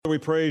we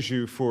praise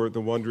you for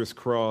the wondrous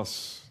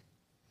cross.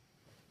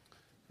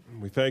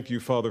 We thank you,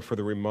 Father, for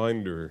the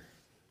reminder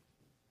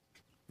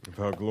of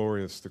how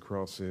glorious the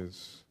cross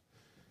is,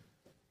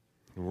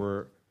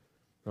 where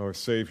our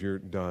Savior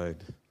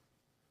died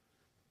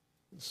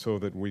so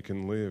that we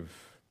can live.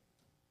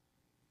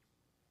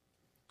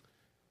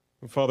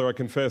 Father, I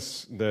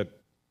confess that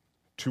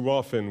too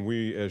often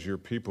we, as your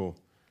people,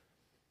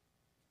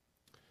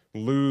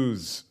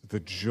 lose the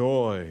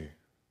joy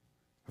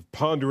of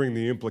pondering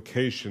the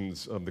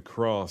implications of the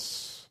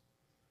cross,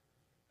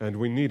 and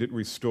we need it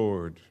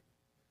restored.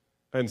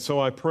 And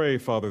so I pray,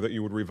 Father, that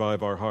you would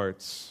revive our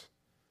hearts.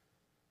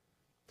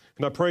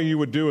 And I pray you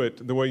would do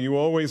it the way you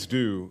always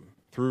do,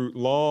 through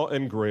law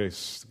and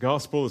grace. The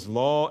gospel is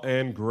law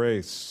and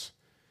grace.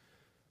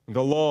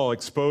 The law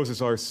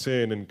exposes our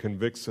sin and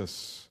convicts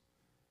us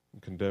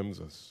and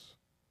condemns us.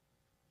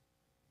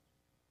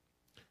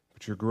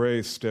 But your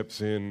grace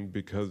steps in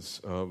because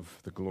of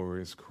the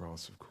glorious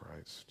cross of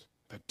Christ,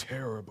 the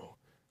terrible,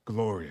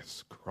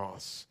 glorious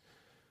cross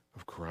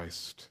of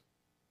Christ.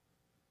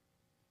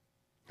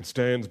 It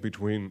stands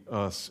between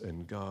us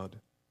and God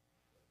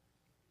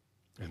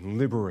and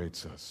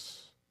liberates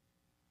us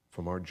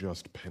from our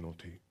just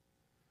penalty.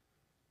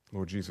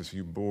 Lord Jesus,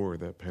 you bore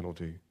that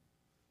penalty.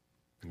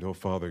 And, oh,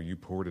 Father, you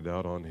poured it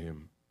out on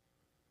him.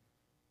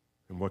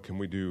 And what can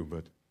we do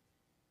but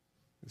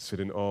sit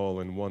in awe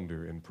and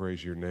wonder and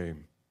praise your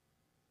name?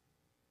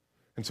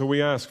 And so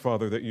we ask,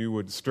 Father, that you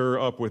would stir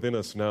up within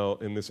us now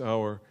in this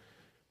hour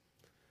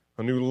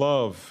a new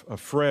love, a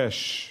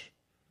fresh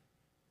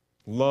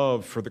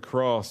love for the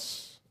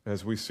cross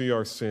as we see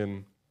our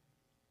sin,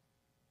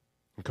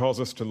 and calls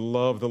us to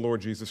love the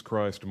Lord Jesus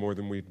Christ more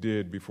than we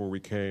did before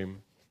we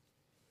came.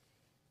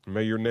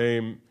 May your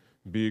name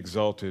be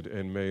exalted,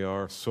 and may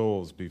our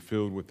souls be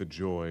filled with the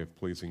joy of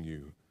pleasing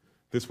you.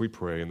 This we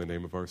pray in the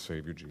name of our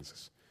Savior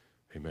Jesus.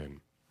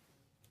 Amen.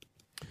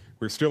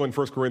 We're still in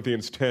 1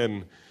 Corinthians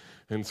 10,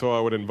 and so I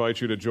would invite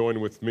you to join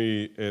with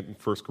me in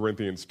 1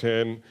 Corinthians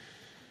 10.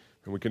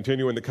 And we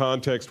continue in the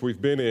context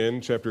we've been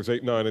in, chapters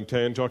 8, 9, and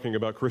 10, talking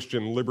about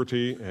Christian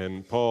liberty,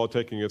 and Paul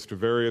taking us to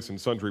various and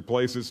sundry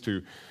places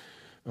to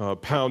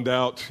pound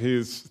out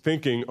his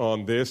thinking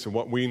on this and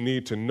what we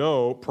need to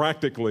know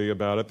practically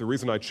about it. The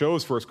reason I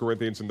chose 1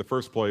 Corinthians in the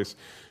first place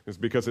is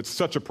because it's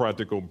such a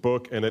practical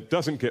book, and it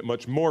doesn't get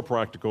much more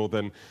practical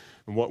than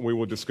what we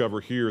will discover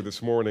here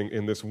this morning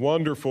in this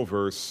wonderful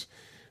verse,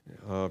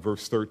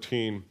 verse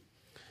 13.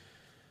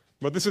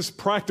 But this is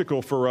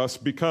practical for us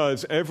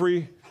because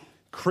every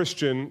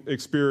Christian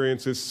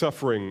experiences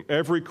suffering.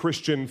 Every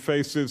Christian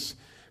faces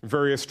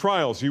various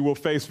trials. You will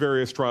face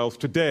various trials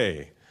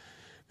today.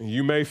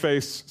 You may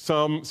face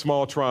some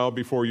small trial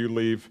before you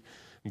leave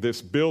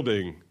this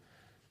building.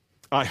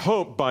 I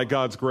hope by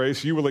God's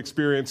grace you will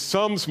experience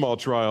some small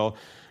trial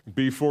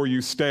before you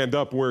stand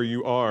up where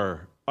you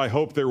are. I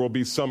hope there will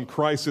be some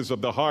crisis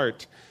of the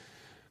heart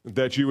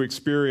that you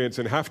experience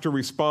and have to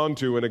respond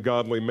to in a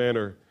godly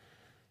manner.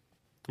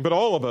 But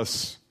all of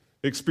us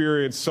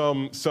experience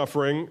some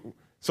suffering,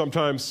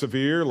 sometimes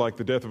severe, like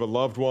the death of a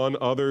loved one,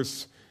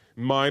 others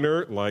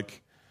minor,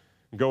 like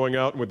going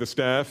out with the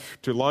staff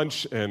to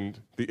lunch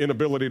and the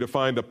inability to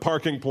find a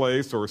parking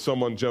place, or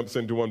someone jumps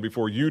into one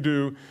before you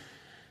do.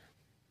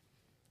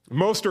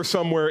 Most are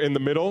somewhere in the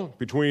middle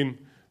between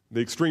the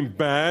extreme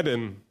bad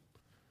and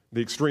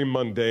the extreme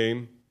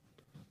mundane.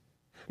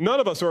 None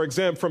of us are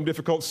exempt from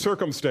difficult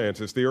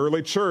circumstances. The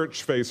early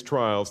church faced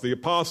trials. The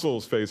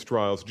apostles faced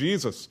trials.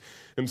 Jesus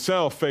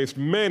himself faced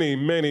many,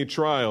 many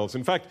trials.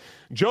 In fact,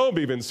 Job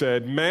even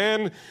said,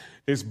 "Man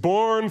is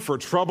born for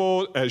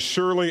trouble as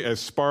surely as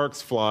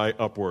sparks fly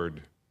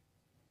upward."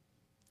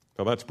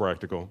 Now that's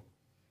practical.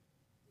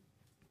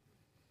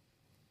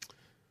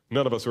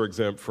 None of us are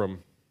exempt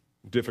from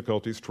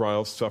difficulties,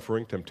 trials,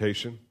 suffering,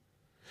 temptation.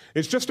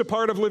 It's just a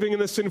part of living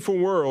in a sinful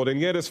world, and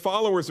yet as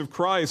followers of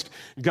Christ,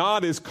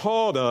 God has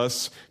called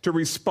us to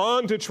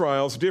respond to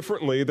trials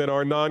differently than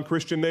our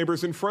non-Christian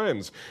neighbors and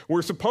friends.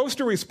 We're supposed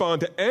to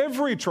respond to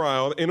every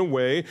trial in a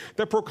way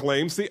that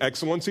proclaims the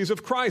excellencies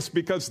of Christ,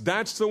 because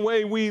that's the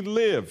way we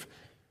live.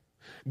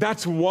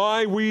 That's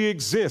why we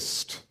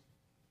exist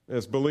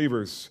as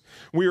believers.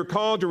 We are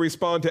called to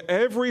respond to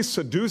every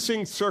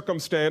seducing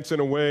circumstance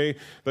in a way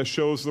that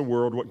shows the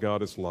world what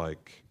God is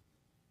like.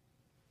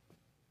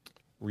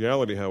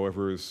 Reality,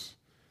 however, is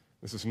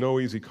this is no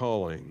easy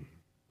calling,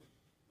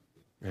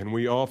 and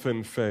we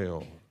often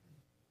fail.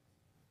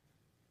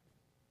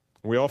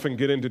 We often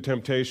get into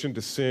temptation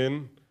to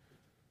sin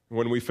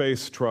when we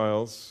face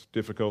trials,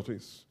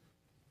 difficulties.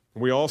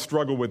 We all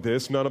struggle with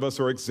this. None of us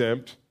are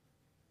exempt.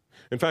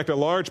 In fact, a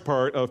large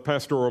part of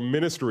pastoral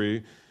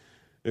ministry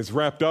is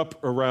wrapped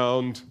up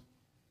around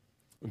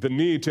the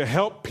need to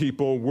help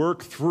people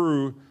work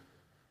through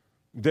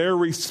their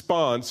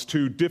response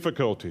to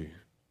difficulty.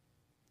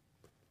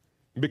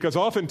 Because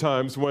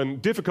oftentimes when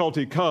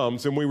difficulty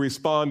comes and we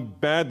respond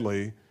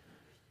badly,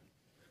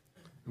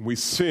 we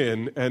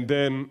sin, and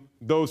then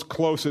those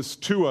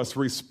closest to us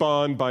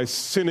respond by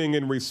sinning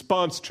in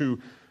response to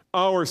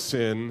our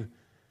sin,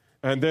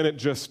 and then it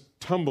just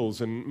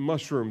tumbles and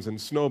mushrooms and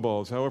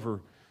snowballs,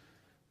 however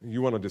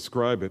you want to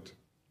describe it.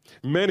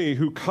 Many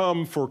who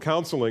come for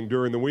counseling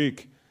during the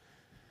week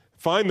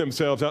find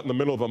themselves out in the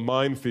middle of a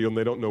minefield and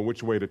they don't know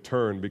which way to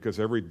turn because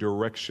every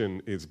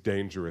direction is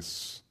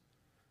dangerous.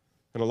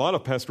 And a lot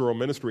of pastoral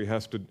ministry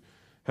has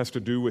to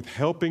do with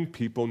helping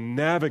people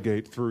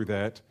navigate through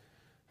that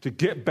to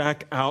get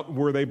back out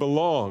where they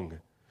belong,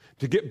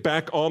 to get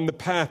back on the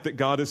path that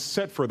God has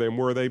set for them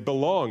where they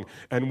belong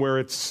and where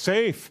it's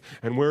safe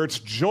and where it's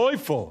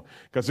joyful,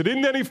 because it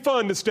isn't any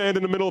fun to stand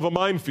in the middle of a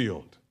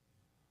minefield.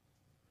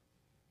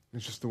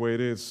 It's just the way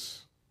it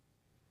is.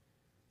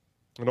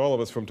 And all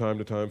of us from time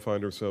to time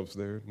find ourselves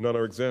there. None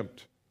are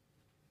exempt.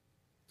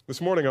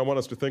 This morning I want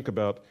us to think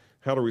about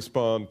how to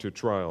respond to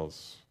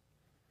trials.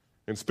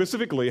 And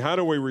specifically, how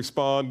do we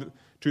respond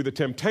to the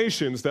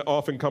temptations that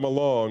often come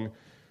along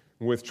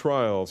with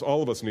trials?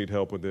 All of us need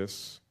help with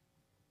this,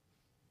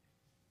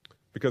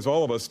 because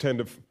all of us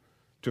tend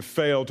to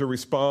fail to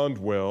respond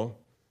well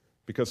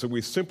because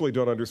we simply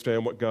don't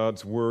understand what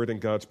God's word and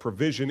God's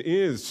provision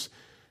is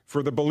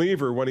for the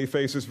believer when he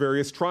faces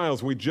various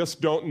trials. We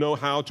just don't know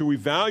how to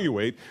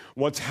evaluate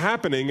what's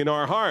happening in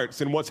our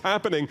hearts and what's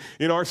happening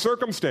in our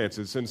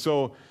circumstances. And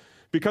so,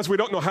 because we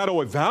don't know how to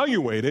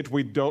evaluate it,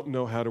 we don't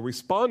know how to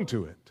respond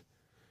to it.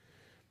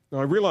 Now,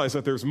 I realize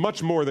that there's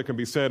much more that can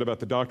be said about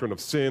the doctrine of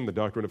sin, the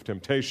doctrine of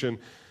temptation.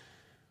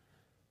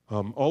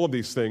 All of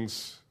these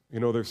things,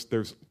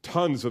 there's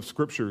tons of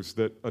scriptures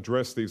that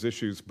address these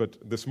issues, but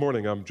this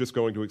morning I'm just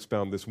going to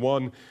expound this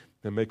one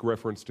and make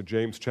reference to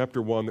James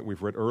chapter 1 that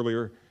we've read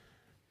earlier.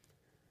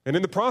 And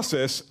in the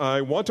process, I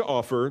want to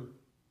offer,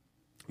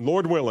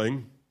 Lord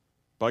willing,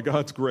 by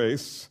God's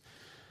grace,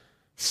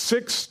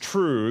 6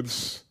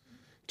 truths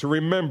to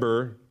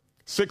remember,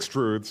 6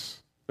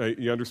 truths.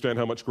 You understand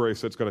how much grace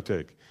that's going to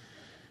take.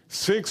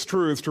 6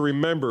 truths to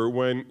remember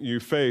when you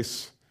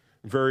face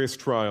various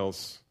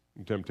trials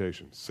and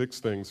temptations. 6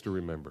 things to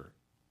remember.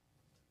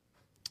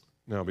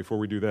 Now, before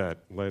we do that,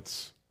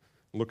 let's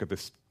look at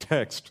this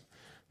text,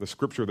 the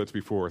scripture that's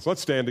before us.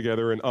 Let's stand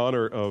together in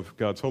honor of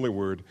God's holy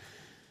word.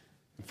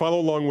 Follow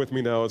along with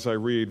me now as I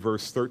read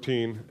verse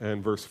 13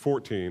 and verse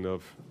 14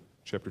 of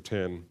chapter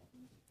 10.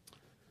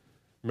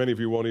 Many of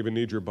you won't even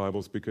need your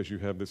Bibles because you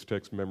have this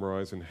text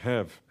memorized and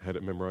have had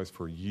it memorized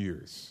for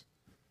years.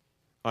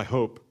 I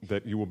hope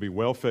that you will be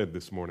well fed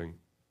this morning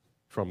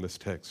from this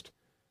text.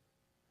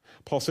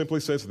 Paul simply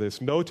says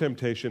this: no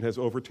temptation has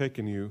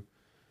overtaken you,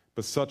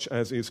 but such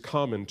as is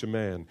common to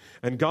man.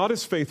 And God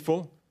is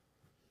faithful,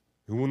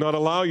 who will not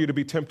allow you to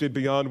be tempted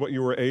beyond what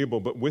you are able,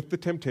 but with the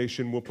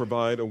temptation will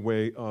provide a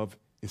way of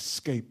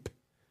escape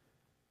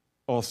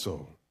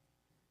also,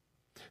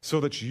 so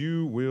that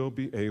you will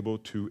be able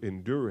to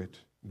endure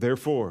it.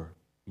 Therefore,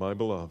 my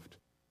beloved,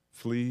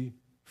 flee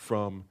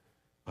from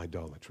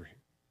idolatry.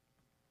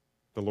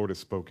 The Lord has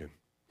spoken.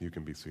 You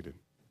can be seated.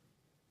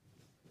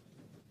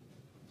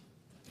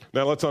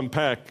 Now let's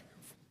unpack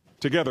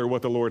together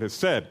what the Lord has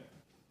said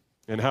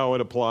and how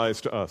it applies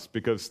to us,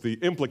 because the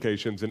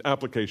implications and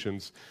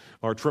applications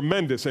are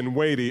tremendous and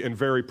weighty and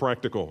very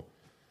practical.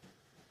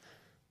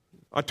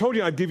 I told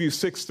you I'd give you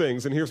 6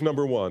 things, and here's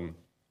number 1.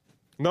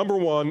 Number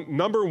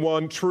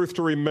one truth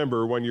to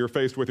remember when you're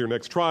faced with your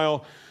next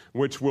trial,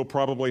 which will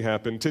probably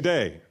happen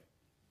today.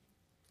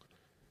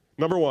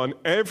 Number 1,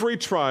 every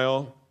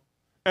trial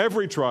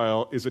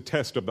is a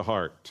test of the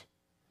heart.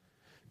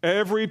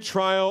 Every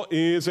trial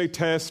is a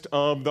test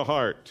of the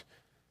heart.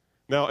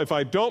 Now, if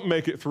I don't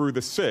make it through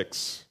the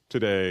 6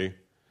 today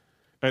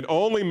and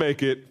only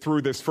make it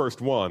through this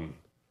first one,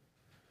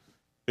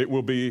 it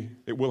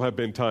will have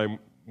been time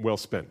well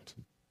spent,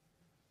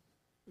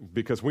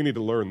 because we need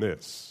to learn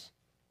this.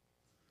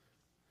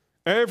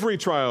 Every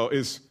trial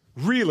is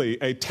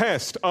really a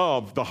test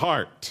of the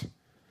heart.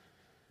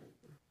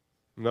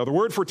 Now, the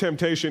word for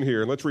temptation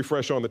here, and let's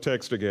refresh on the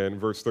text again,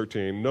 verse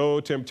 13.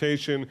 No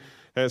temptation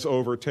has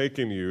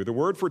overtaken you. The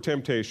word for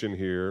temptation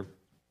here,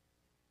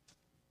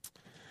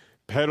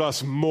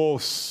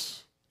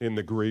 peirasmos in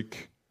the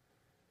Greek,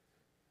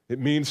 it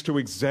means to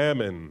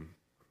examine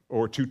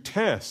or to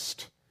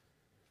test.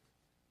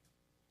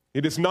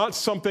 It is not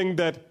something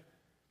that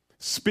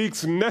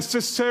speaks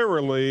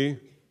necessarily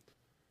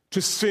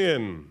to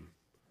sin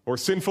or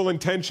sinful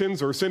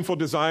intentions or sinful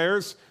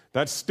desires.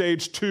 That's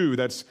stage 2.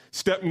 That's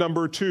step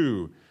number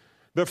 2.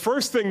 The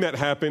first thing that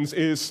happens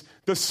is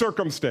the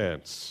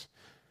circumstance.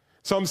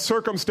 Some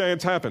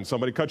circumstance happens.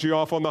 Somebody cuts you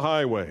off on the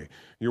highway.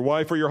 Your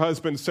wife or your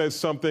husband says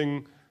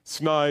something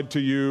snide to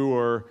you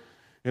or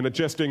in a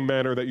jesting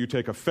manner that you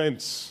take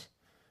offense.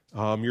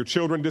 Your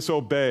children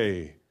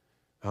disobey.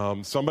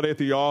 Somebody at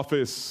the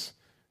office,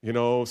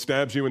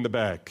 stabs you in the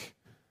back.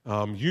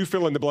 You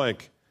fill in the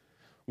blank.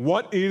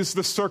 What is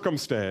the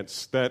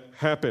circumstance that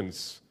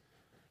happens?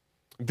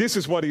 This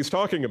is what he's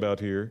talking about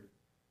here.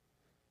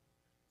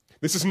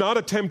 This is not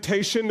a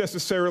temptation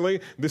necessarily.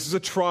 This is a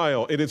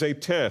trial. It is a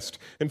test.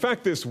 In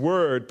fact, this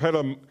word,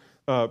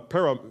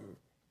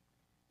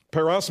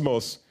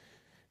 peirasmos,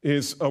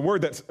 is a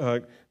word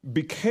that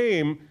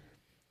became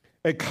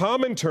a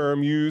common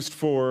term used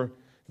for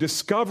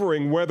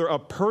discovering whether a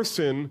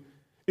person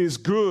is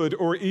good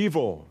or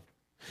evil.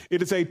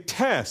 It is a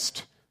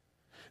test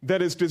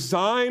that is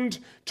designed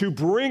to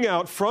bring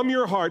out from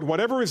your heart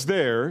whatever is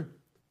there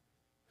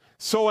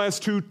so as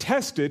to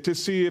test it to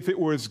see if it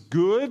was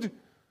good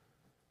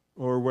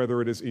or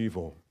whether it is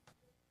evil.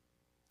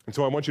 And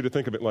so I want you to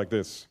think of it like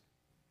this.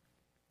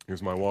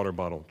 Here's my water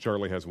bottle.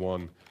 Charlie has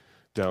one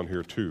down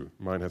here too.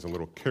 Mine has a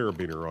little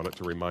carabiner on it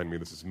to remind me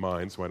this is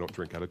mine so I don't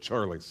drink out of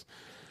Charlie's.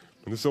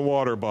 And this is a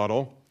water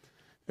bottle,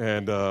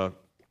 and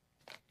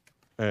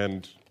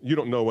you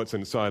don't know what's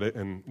inside it,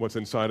 and what's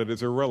inside it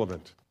is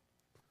irrelevant.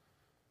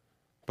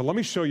 But let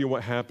me show you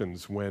what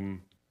happens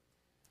when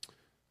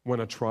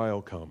a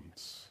trial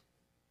comes.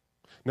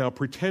 Now,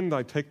 pretend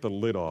I take the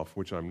lid off,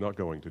 which I'm not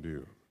going to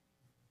do.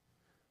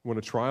 When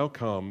a trial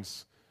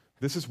comes,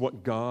 this is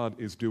what God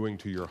is doing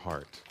to your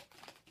heart.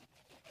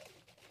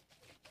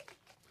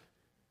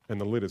 And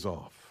the lid is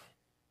off.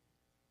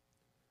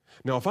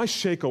 Now, if I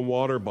shake a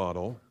water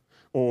bottle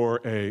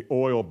or an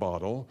oil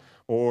bottle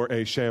or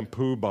a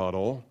shampoo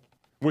bottle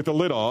with the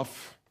lid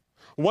off,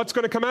 what's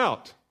going to come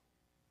out?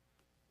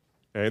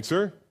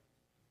 Answer?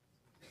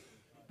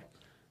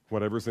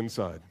 Whatever's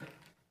inside.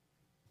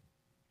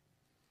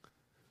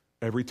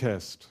 Every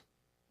test,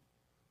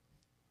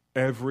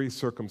 every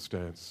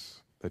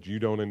circumstance that you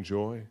don't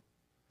enjoy,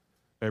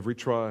 every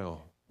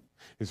trial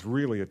is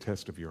really a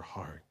test of your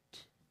heart,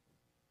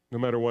 no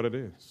matter what it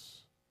is.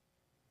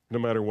 No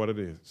matter what it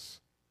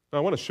is. Now,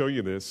 I want to show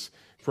you this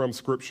from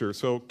Scripture.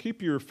 So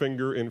keep your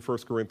finger in 1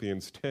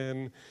 Corinthians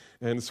 10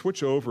 and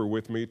switch over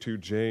with me to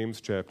James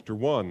chapter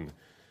 1.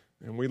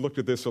 And we looked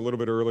at this a little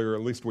bit earlier,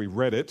 at least we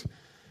read it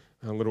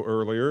a little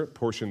earlier,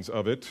 portions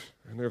of it.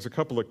 And there's a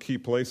couple of key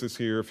places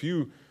here. If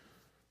you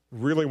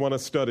really want to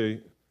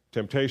study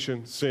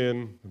temptation,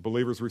 sin, the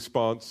believer's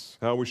response,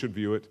 how we should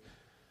view it,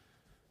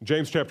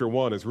 James chapter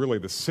 1 is really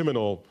the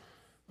seminal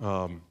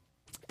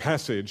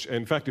passage.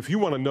 In fact, if you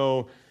want to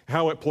know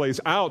how it plays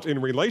out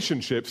in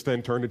relationships,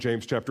 then turn to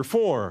James chapter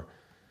 4.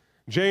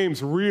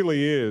 James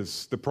really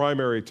is the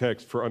primary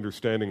text for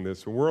understanding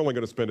this, and we're only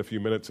going to spend a few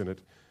minutes in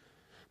it.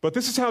 But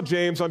this is how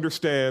James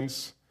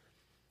understands,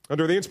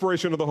 under the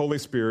inspiration of the Holy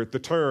Spirit, the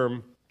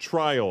term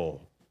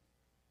trial.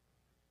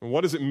 And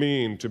what does it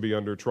mean to be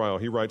under trial?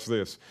 He writes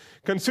this: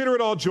 "Consider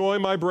it all joy,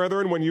 my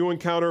brethren, when you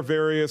encounter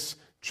various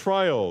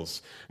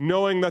trials,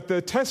 knowing that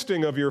the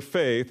testing of your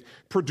faith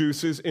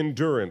produces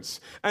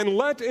endurance. And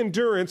let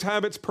endurance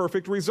have its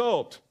perfect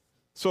result,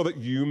 so that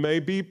you may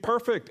be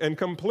perfect and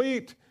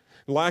complete,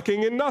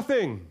 lacking in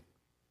nothing."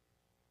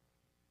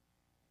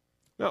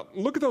 Now,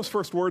 look at those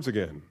first words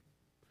again.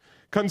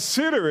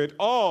 Consider it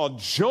all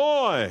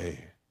joy.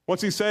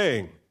 What's he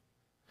saying?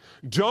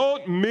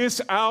 Don't miss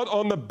out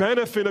on the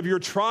benefit of your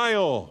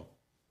trial.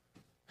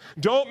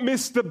 Don't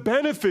miss the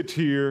benefit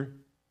here.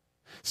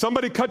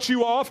 Somebody cut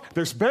you off,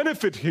 there's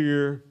benefit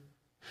here.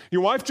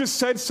 Your wife just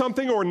said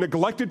something or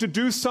neglected to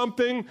do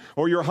something,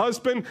 or your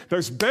husband,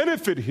 there's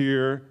benefit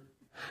here.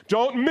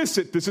 Don't miss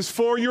it. This is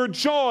for your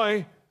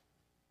joy.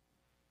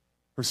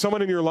 Or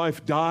someone in your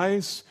life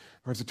dies,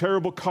 or has a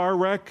terrible car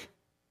wreck.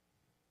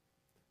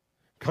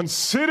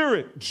 Consider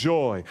it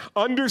joy.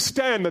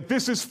 Understand that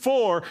this is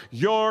for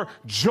your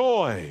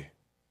joy.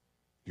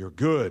 You're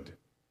good.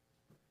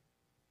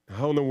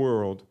 How in the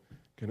world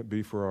can it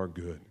be for our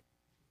good?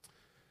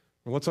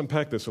 Well, let's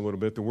unpack this a little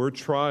bit. The word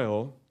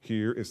trial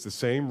here is the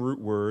same root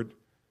word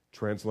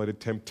translated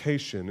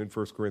temptation in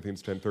 1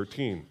 Corinthians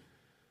 10:13.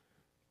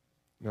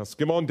 Now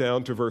skim on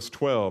down to verse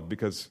 12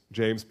 because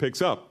James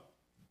picks up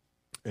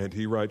and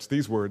he writes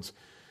these words: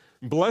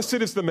 "Blessed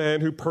is the man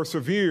who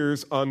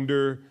perseveres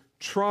under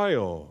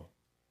trial.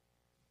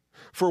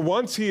 For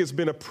once he has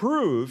been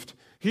approved,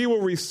 he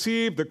will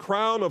receive the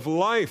crown of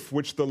life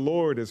which the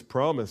Lord has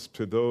promised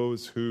to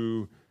those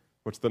who,"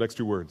 what's the next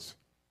two words?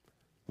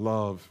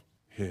 "Love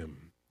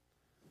him."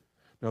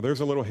 Now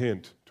there's a little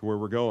hint to where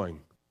we're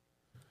going,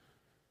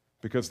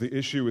 because the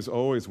issue is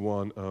always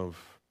one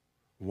of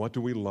what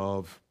do we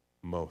love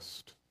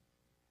most?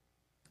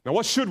 Now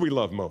what should we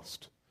love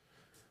most?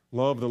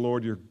 Love the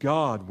Lord your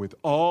God with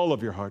all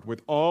of your heart,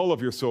 with all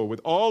of your soul,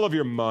 with all of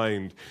your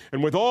mind,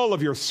 and with all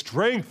of your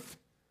strength.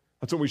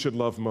 That's what we should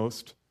love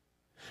most.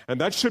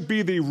 And that should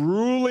be the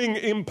ruling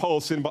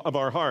impulse of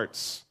our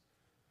hearts.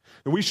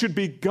 That we should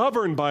be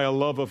governed by a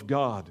love of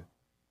God.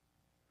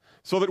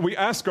 So that we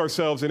ask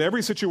ourselves in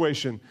every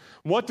situation,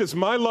 what does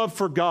my love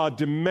for God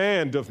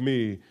demand of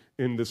me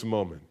in this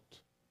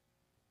moment?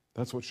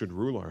 That's what should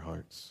rule our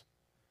hearts.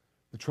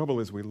 The trouble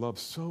is we love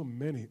so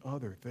many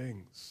other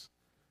things.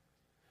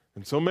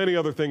 And so many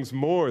other things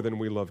more than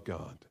we love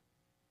God.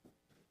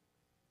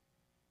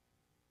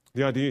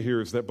 The idea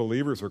here is that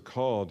believers are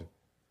called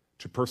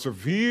to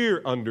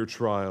persevere under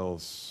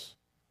trials.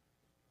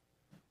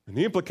 And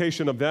the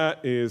implication of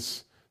that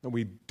is that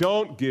we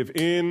don't give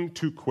in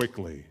too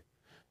quickly.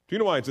 Do you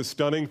know why it's a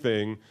stunning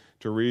thing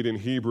to read in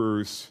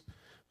Hebrews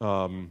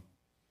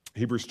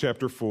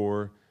chapter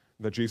 4,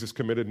 that Jesus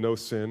committed no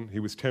sin? He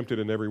was tempted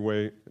in every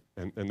way,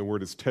 and the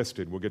word is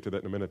tested. We'll get to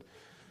that in a minute.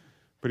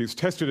 But he's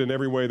tested in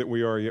every way that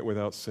we are, yet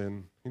without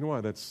sin. You know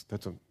why that's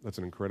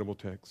an incredible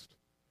text?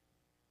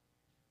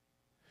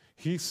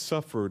 he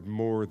suffered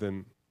more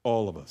than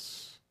all of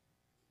us.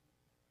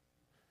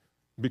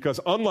 Because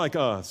unlike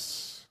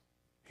us,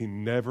 he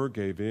never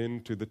gave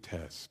in to the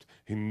test.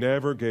 He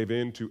never gave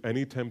in to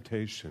any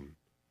temptation.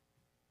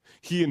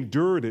 He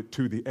endured it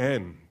to the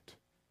end.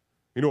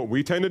 You know what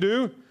we tend to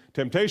do?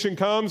 Temptation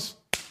comes,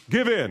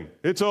 give in.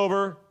 It's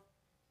over.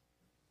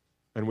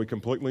 And we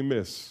completely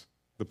miss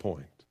the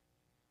point.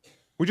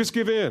 We just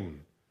give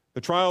in.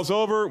 The trial's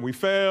over. We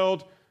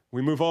failed.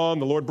 We move on.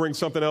 The Lord brings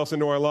something else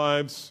into our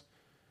lives.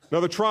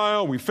 Another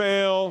trial. We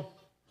fail.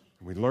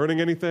 Are we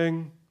learning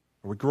anything?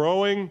 Are we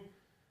growing?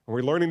 Are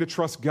we learning to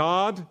trust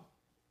God?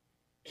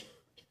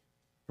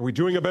 Are we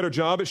doing a better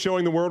job at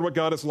showing the world what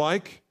God is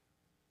like?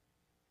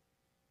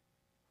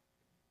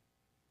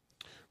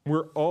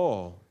 We're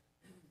all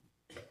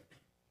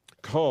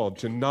called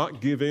to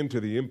not give in to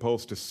the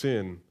impulse to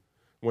sin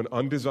when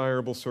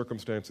undesirable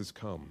circumstances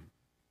come.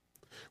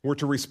 We're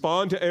to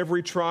respond to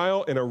every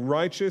trial in a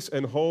righteous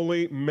and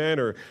holy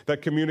manner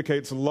that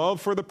communicates love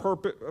for the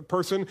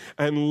person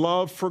and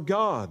love for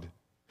God.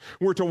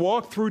 We're to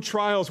walk through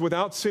trials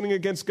without sinning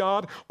against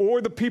God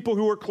or the people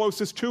who are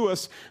closest to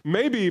us,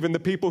 maybe even the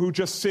people who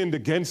just sinned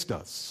against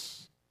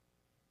us.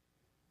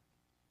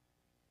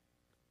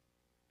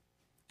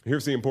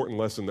 Here's the important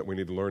lesson that we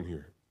need to learn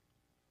here.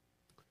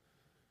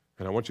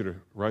 And I want you to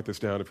write this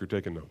down if you're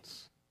taking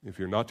notes. If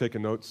you're not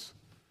taking notes,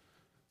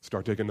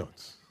 start taking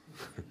notes.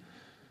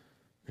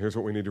 Here's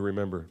what we need to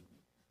remember.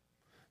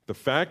 The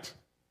fact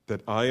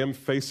that I am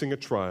facing a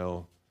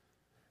trial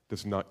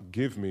does not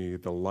give me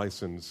the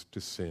license to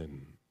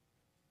sin.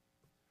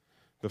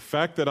 The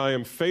fact that I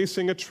am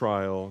facing a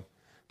trial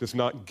does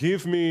not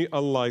give me a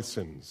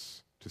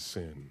license to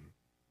sin.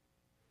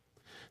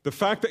 The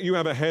fact that you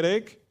have a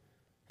headache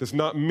does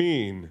not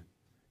mean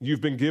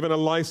you've been given a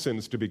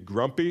license to be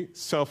grumpy,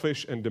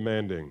 selfish, and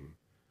demanding,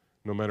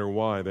 no matter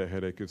why that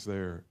headache is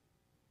there.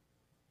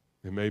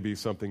 It may be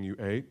something you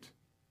ate.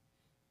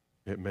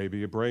 It may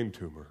be a brain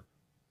tumor.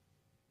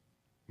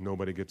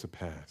 Nobody gets a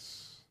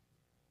pass.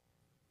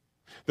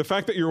 The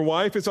fact that your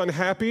wife is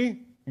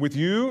unhappy with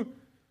you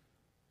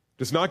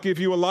does not give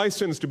you a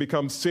license to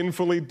become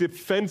sinfully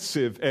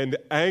defensive and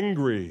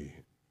angry.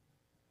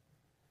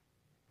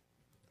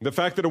 The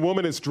fact that a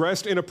woman is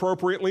dressed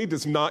inappropriately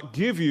does not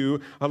give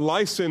you a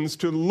license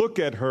to look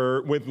at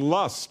her with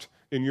lust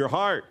in your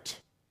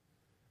heart.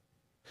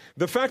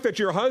 The fact that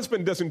your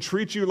husband doesn't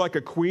treat you like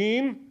a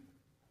queen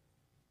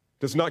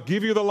does not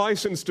give you the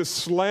license to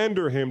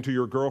slander him to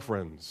your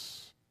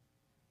girlfriends.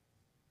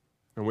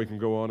 And we can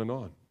go on and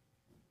on.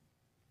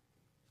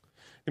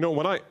 You know,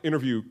 when I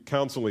interview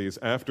counselees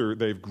after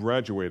they've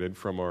graduated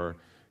from our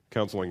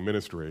counseling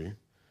ministry,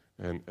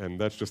 and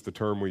that's just the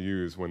term we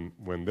use, when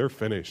they're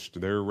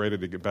finished, they're ready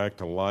to get back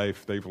to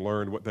life, they've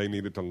learned what they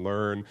needed to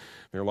learn,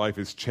 their life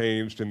is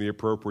changed in the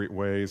appropriate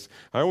ways.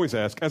 I always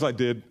ask, as I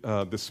did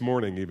this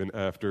morning even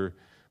after,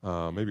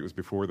 maybe it was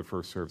before the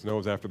first service, no, it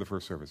was after the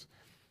first service,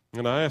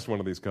 and I asked one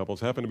of these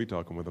couples, happened to be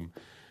talking with them,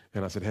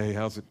 and I said, hey,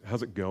 how's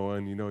it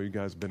going? You know, you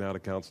guys have been out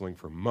of counseling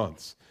for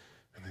months.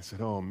 And they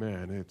said, oh,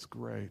 man, it's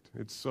great.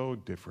 It's so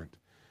different.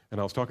 And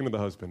I was talking to the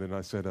husband, and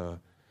I said,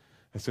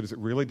 is it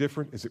really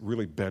different? Is it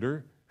really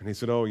better? And he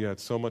said, oh, yeah,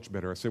 it's so much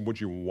better. I said, would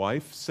your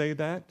wife say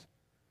that?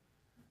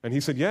 And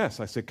he said, yes.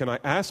 I said, can I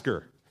ask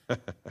her?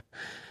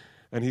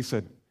 And he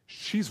said,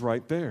 she's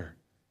right there.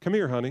 Come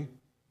here, honey.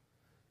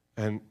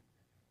 And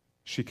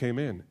she came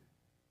in,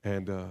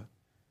 and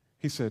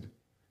he said,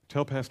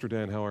 tell Pastor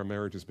Dan how our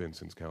marriage has been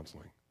since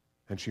counseling.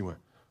 And she went,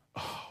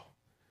 oh,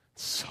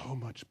 so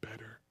much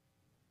better.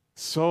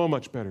 So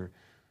much better.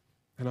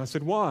 And I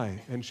said,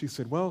 why? And she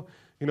said, well,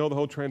 you know, the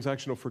whole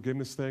transactional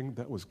forgiveness thing,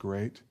 that was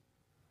great.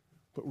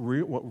 But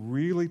what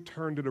really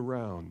turned it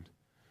around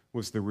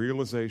was the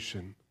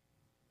realization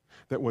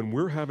that when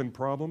we're having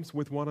problems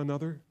with one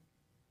another,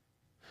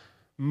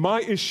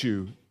 my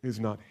issue is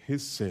not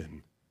his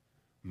sin.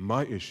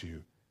 My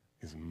issue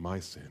is my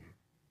sin.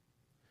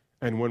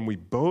 And when we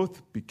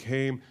both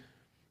became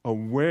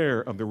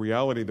aware of the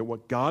reality that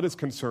what God is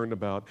concerned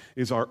about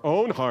is our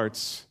own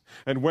hearts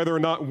and whether or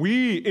not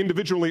we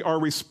individually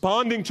are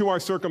responding to our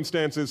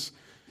circumstances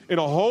in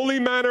a holy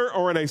manner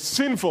or in a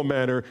sinful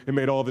manner, it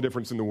made all the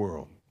difference in the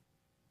world.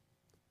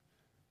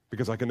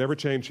 Because I can never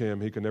change him,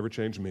 he can never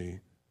change me.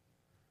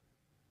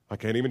 I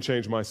can't even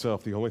change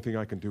myself. The only thing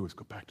I can do is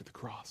go back to the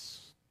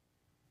cross.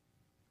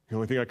 The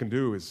only thing I can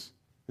do is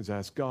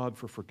ask God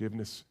for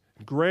forgiveness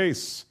and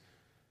grace.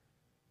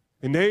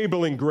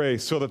 Enabling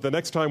grace so that the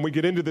next time we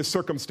get into this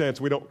circumstance,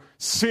 we don't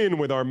sin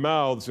with our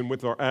mouths and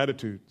with our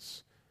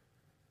attitudes.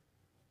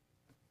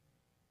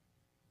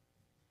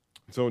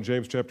 So in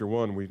James chapter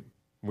 1,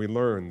 we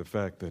learn the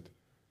fact that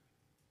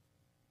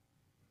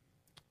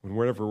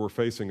whenever we're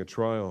facing a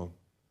trial,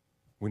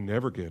 we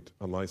never get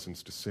a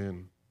license to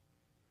sin.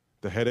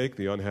 The headache,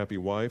 the unhappy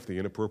wife, the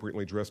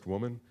inappropriately dressed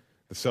woman,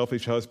 the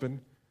selfish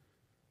husband,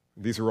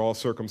 These are all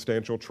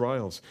circumstantial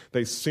trials.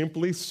 They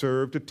simply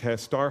serve to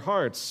test our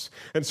hearts.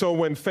 And so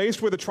when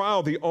faced with a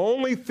trial, the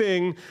only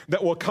thing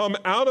that will come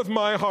out of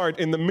my heart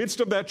in the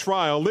midst of that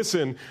trial,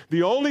 listen,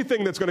 the only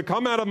thing that's going to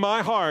come out of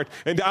my heart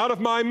and out of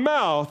my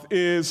mouth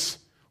is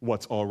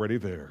what's already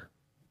there.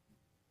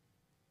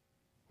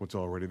 What's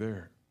already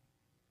there.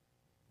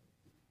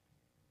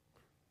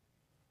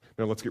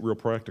 Now let's get real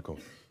practical.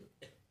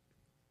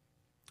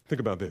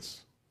 Think about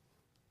this.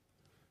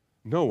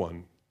 No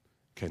one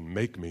can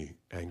make me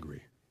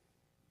angry.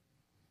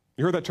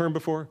 You heard that term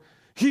before?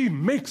 He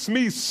makes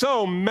me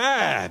so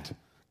mad.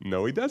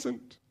 No, he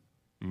doesn't.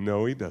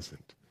 No, he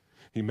doesn't.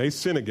 He may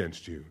sin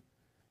against you,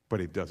 but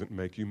he doesn't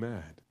make you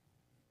mad.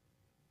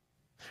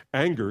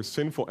 Anger,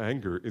 sinful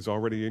anger, is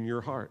already in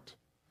your heart.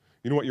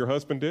 You know what your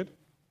husband did?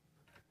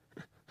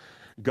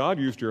 God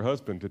used your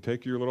husband to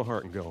take your little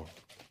heart and go.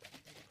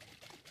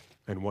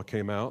 And what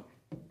came out?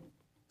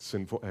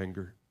 Sinful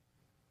anger.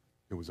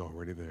 It was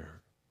already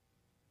there.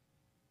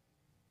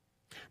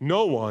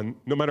 No one,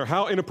 no matter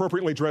how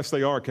inappropriately dressed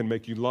they are, can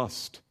make you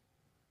lust.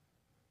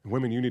 And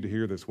women, you need to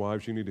hear this.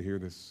 Wives, you need to hear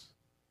this.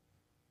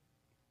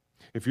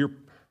 If your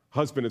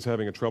husband is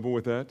having a trouble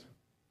with that,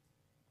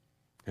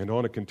 and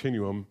on a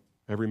continuum,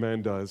 every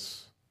man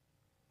does,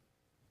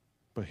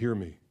 but hear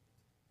me,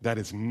 that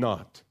is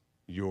not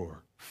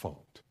your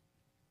fault.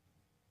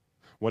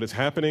 What is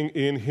happening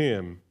in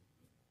him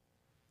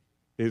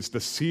is the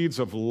seeds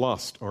of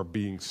lust are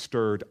being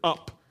stirred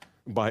up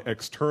by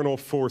external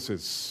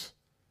forces.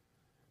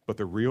 But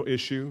the real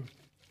issue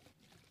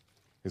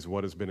is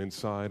what has been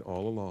inside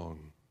all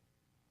along.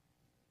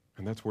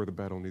 And that's where the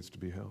battle needs to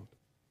be held.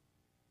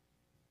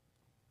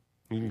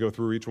 You can go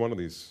through each one of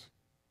these,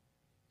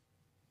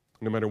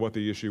 no matter what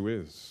the issue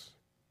is.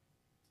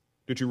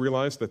 Did you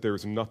realize that there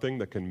is nothing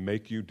that can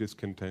make you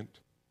discontent?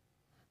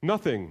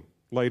 Nothing,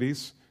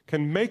 ladies,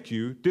 can make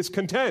you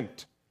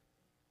discontent.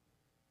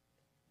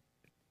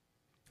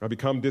 I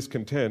become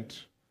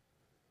discontent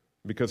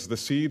because the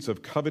seeds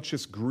of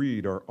covetous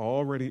greed are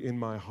already in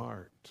my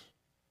heart.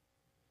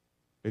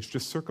 It's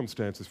just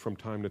circumstances from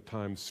time to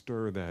time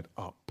stir that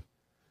up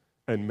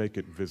and make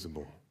it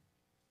visible.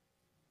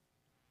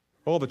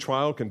 All the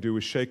trial can do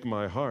is shake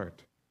my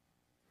heart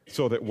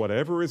so that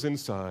whatever is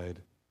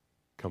inside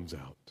comes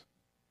out.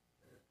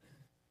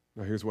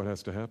 Now here's what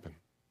has to happen.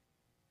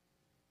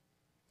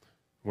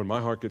 When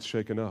my heart gets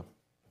shaken up,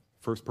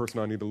 first person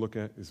I need to look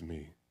at is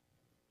me.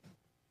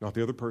 Not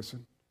the other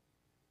person.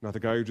 Not the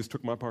guy who just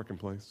took my parking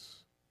place.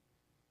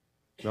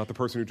 Not the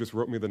person who just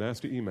wrote me the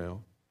nasty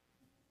email.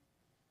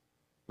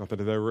 Not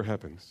that it ever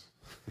happens.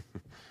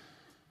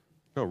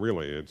 No,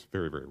 really, it's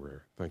very, very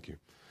rare. Thank you.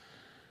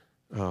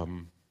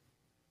 None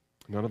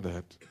of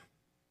that.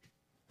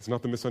 It's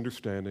not the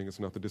misunderstanding. It's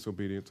not the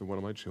disobedience of one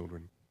of my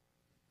children.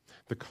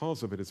 The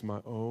cause of it is my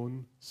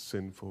own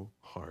sinful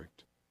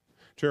heart.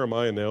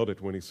 Jeremiah nailed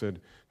it when he said,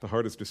 "The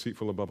heart is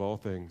deceitful above all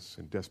things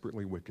and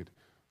desperately wicked.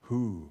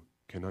 Who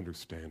can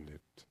understand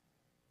it?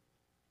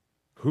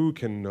 Who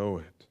can know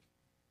it?"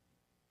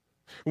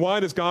 Why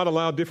does God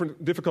allow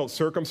difficult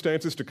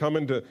circumstances to come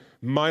into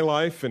my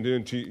life and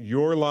into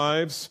your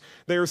lives?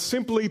 They are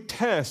simply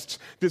tests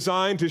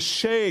designed to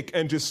shake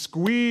and to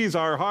squeeze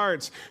our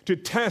hearts, to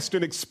test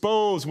and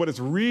expose what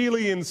is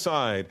really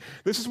inside.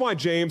 This is why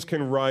James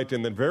can write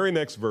in the very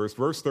next verse,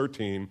 verse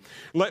 13,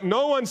 "Let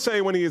no one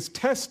say when he is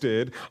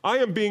tested, I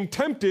am being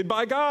tempted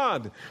by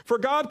God. For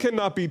God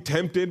cannot be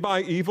tempted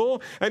by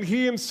evil, and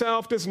he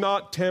himself does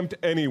not tempt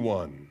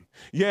anyone.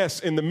 Yes,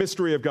 in the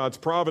mystery of God's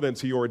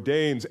providence, he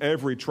ordains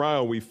every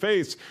trial we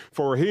face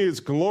for his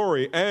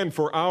glory and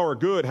for our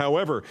good.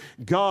 However,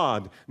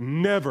 God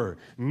never,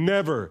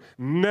 never,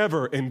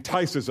 never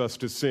entices us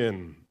to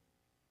sin.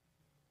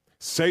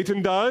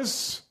 Satan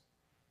does.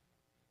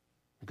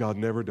 God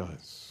never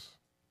does.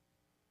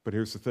 But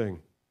here's the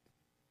thing.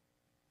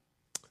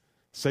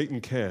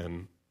 Satan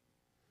can,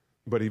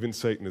 but even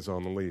Satan is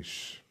on the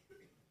leash.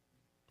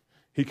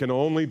 He can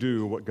only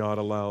do what God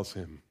allows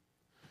him.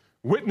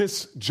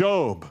 Witness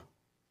Job.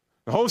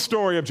 The whole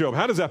story of Job.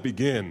 How does that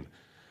begin?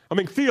 I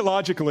mean,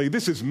 theologically,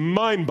 this is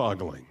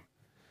mind-boggling.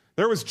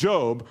 There was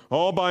Job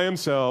all by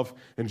himself,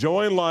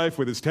 enjoying life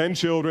with his 10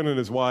 children and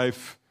his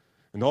wife,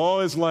 and all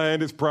his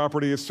land, his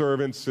property, his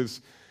servants,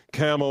 his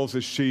camels,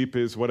 his sheep,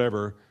 his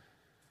whatever.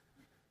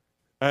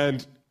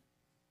 And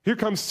here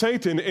comes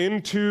Satan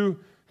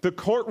into the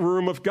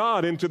courtroom of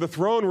God, into the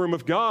throne room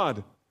of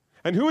God.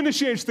 And who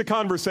initiates the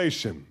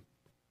conversation?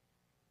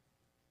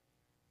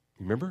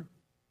 Remember?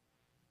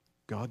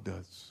 God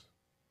does.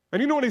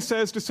 And you know what he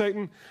says to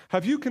Satan?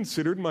 "Have you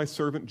considered my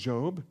servant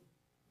Job?"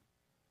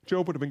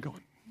 Job would have been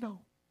going,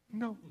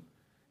 no,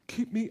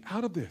 keep me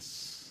out of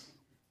this.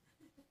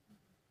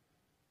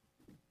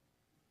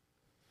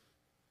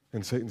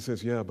 And Satan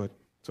says, "Yeah, but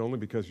it's only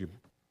because you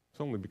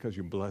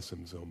bless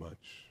him so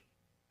much.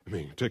 I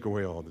mean, take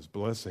away all his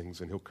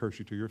blessings and he'll curse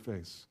you to your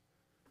face."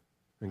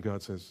 And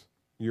God says,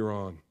 "You're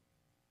on.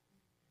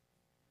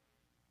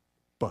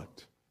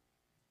 But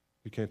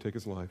you can't take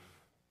his life.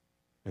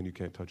 And you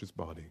can't touch his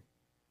body."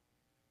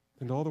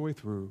 And all the way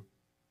through,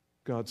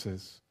 God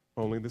says,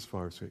 Only this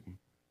far, Satan.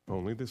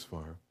 Only this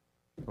far.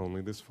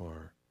 Only this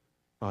far.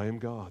 I am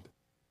God,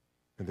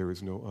 and there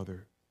is no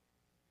other.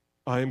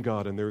 I am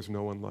God, and there is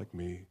no one like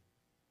me.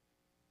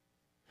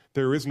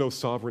 There is no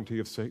sovereignty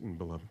of Satan,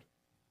 beloved.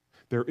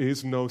 There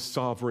is no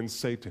sovereign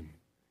Satan.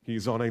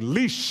 He's on a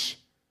leash,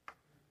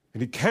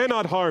 and he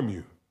cannot harm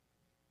you.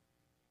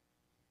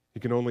 He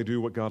can only do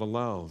what God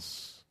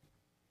allows.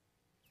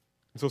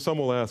 And so some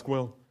will ask,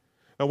 well,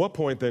 at what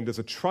point then does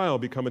a trial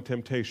become a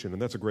temptation?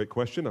 And that's a great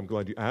question. I'm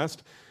glad you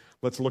asked.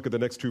 Let's look at the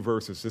next two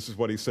verses. This is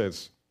what he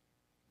says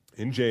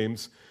in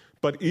James.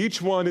 But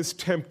each one is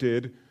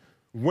tempted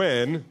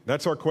when,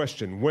 that's our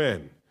question,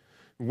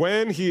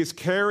 when he is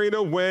carried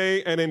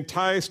away and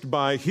enticed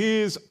by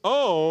his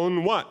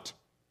own what?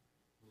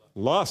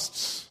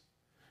 Lusts.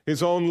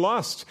 His own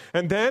lust.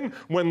 And then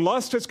when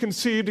lust is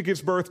conceived, it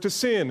gives birth to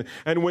sin.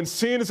 And when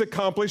sin is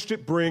accomplished,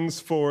 it brings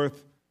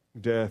forth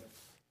death.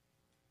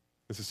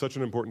 This is such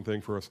an important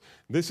thing for us.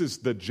 This is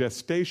the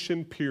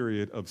gestation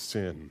period of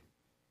sin.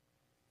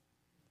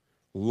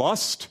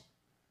 Lust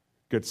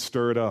gets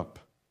stirred up,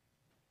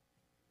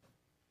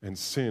 and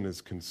sin is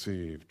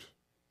conceived.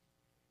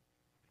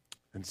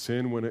 And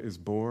sin, when it is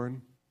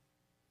born,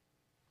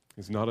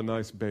 is not a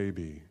nice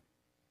baby.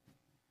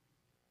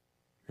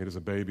 It is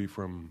a baby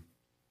from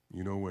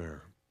you know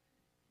where.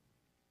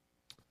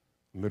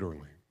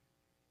 Literally.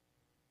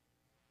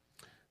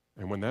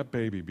 And when that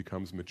baby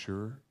becomes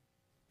mature,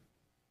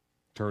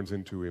 turns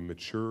into a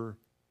mature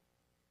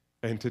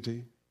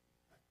entity,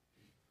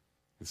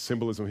 the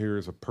symbolism here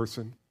is a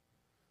person.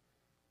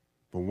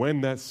 But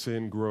when that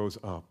sin grows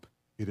up,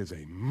 it is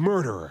a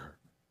murderer.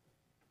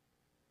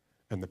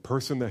 And the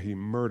person that he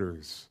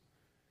murders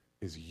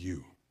is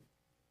you.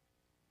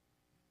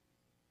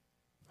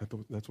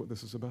 That's what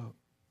this is about.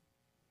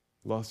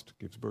 Lust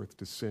gives birth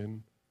to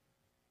sin.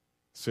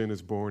 Sin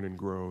is born and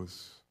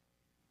grows.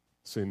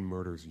 Sin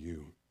murders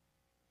you.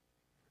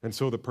 And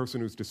so the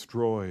person who's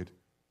destroyed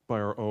by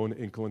our own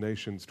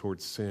inclinations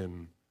towards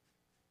sin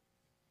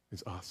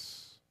is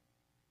us.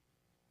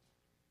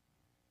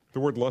 The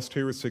word lust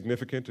here is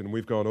significant, and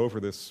we've gone over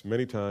this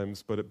many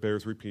times, but it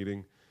bears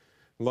repeating.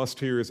 Lust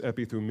here is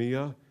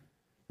epithumia.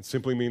 It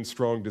simply means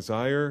strong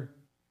desire.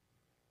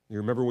 You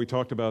remember we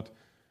talked about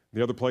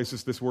the other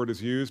places this word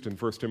is used in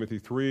 1 Timothy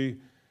 3,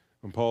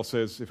 when Paul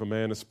says, if a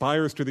man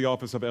aspires to the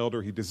office of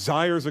elder, he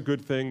desires a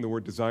good thing. The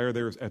word desire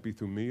there is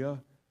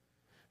epithumia.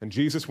 And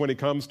Jesus, when he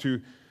comes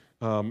to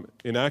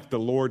enact the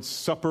Lord's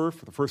Supper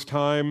for the first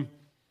time,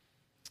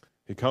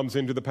 he comes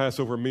into the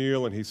Passover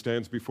meal and he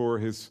stands before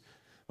his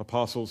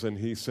apostles and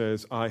he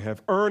says, I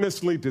have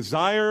earnestly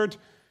desired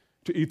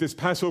to eat this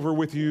Passover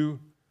with you.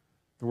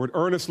 The word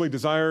earnestly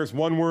desires,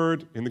 one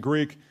word in the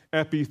Greek,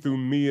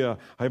 epithumia.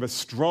 I have a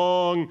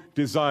strong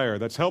desire.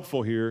 That's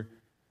helpful here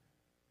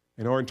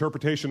in our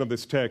interpretation of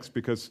this text,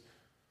 because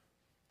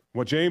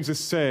what James is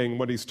saying,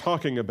 what he's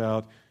talking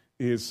about,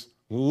 is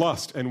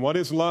lust. And what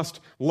is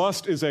lust?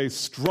 Lust is a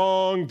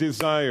strong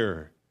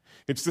desire.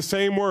 It's the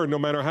same word, no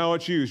matter how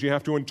it's used. You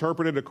have to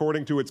interpret it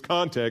according to its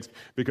context,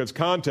 because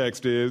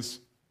context is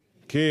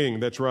king.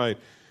 That's right.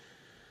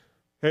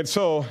 And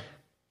so,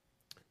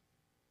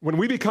 when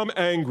we become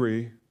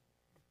angry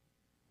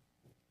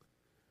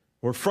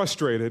or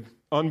frustrated,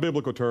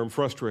 unbiblical term,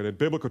 frustrated,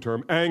 biblical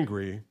term,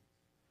 angry,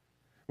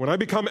 when I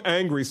become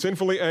angry,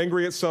 sinfully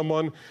angry at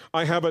someone,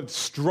 I have a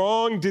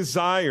strong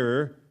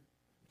desire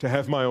to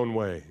have my own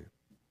way.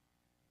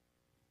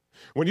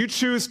 When you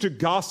choose to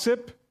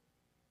gossip,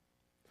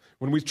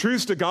 when we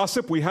choose to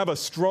gossip, we have a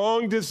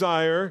strong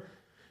desire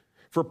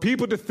for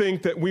people to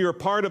think that we are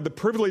part of the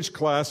privileged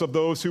class of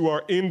those who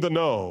are in the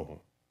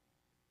know.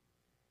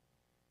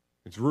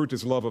 Its root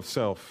is love of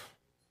self.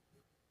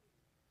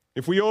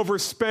 If we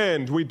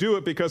overspend, we do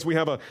it because we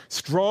have a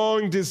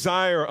strong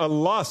desire, a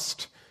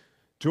lust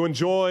to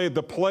enjoy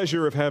the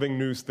pleasure of having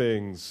new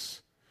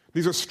things.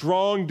 These are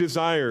strong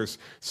desires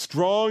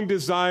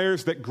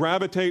that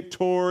gravitate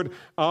toward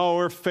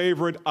our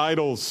favorite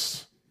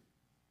idols,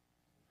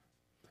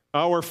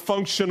 our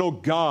functional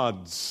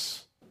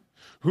gods,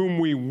 whom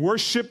we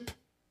worship,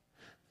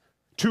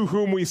 to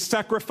whom we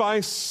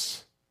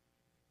sacrifice,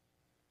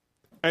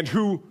 and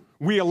who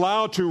we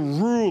allow to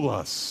rule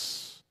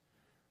us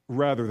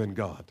rather than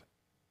God.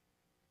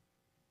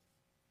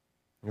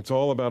 It's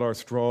all about our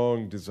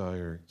strong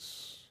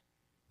desires.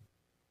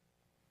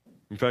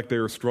 In fact, they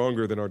are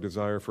stronger than our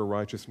desire for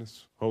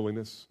righteousness,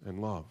 holiness, and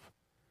love.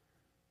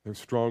 They're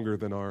stronger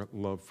than our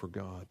love for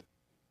God.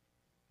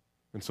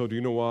 And so do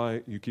you know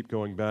why you keep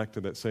going back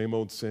to that same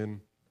old sin?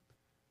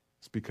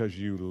 It's because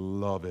you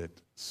love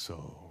it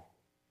so.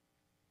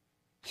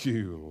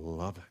 You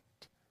love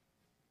it.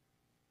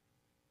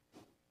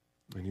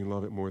 And you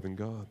love it more than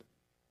God.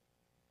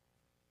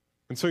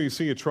 And so you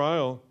see a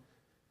trial.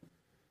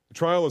 A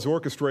trial is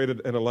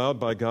orchestrated and allowed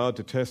by God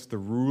to test the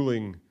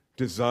ruling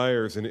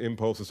desires and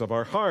impulses of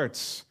our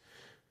hearts.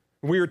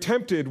 We are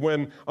tempted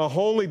when a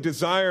holy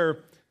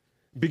desire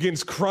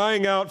begins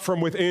crying out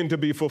from within to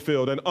be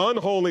fulfilled. An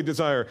unholy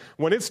desire,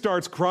 when it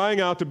starts crying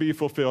out to be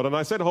fulfilled. And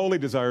I said holy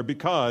desire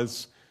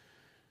because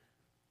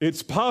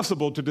It's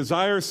possible to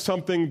desire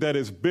something that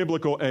is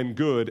biblical and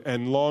good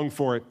and long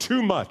for it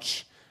too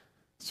much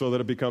so that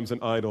it becomes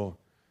an idol.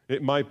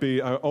 It might be,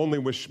 I only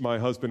wish my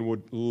husband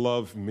would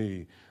love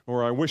me,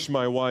 or I wish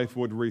my wife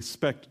would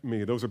respect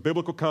me. Those are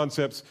biblical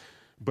concepts,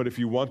 but if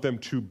you want them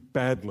too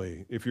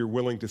badly, if you're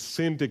willing to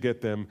sin to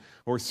get them,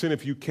 or sin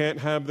if you can't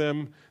have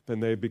them,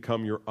 then they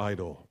become your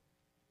idol,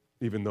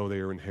 even though they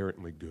are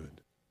inherently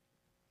good.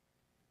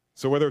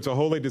 So whether it's a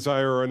holy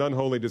desire or an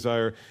unholy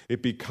desire,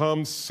 it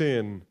becomes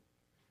sin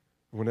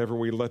whenever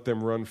we let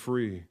them run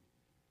free.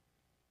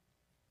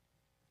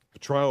 The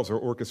trials are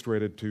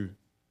orchestrated to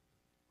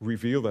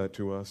reveal that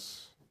to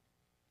us.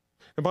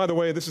 And by the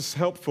way, this is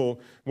helpful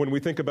when we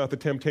think about the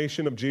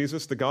temptation of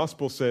Jesus. The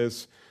gospel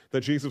says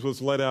that Jesus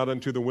was led out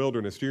into the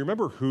wilderness. Do you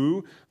remember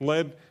who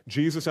led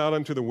Jesus out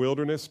into the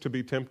wilderness to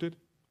be tempted?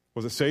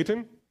 Was it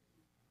Satan?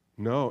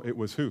 No, it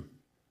was who?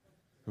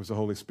 It was the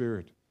Holy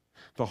Spirit.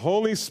 The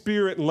Holy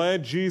Spirit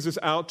led Jesus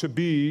out to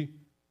be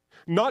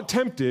not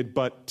tempted,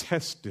 but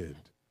tested.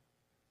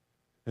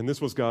 And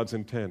this was God's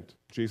intent.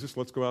 Jesus,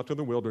 let's go out to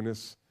the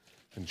wilderness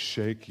and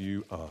shake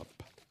you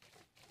up.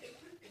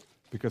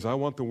 Because I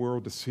want the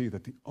world to see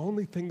that the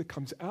only thing that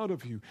comes out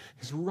of you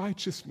is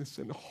righteousness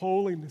and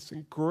holiness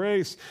and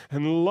grace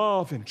and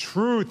love and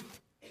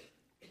truth.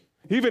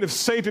 Even if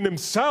Satan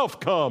himself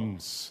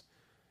comes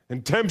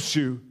and tempts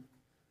you,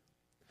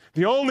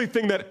 the only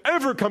thing that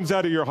ever comes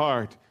out of your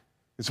heart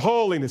is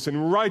holiness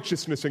and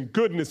righteousness and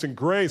goodness and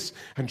grace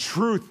and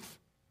truth.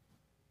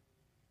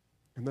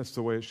 And that's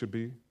the way it should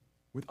be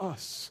with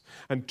us.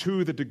 And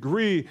to the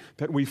degree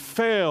that we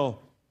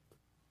fail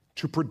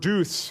to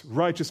produce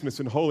righteousness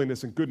and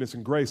holiness and goodness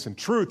and grace and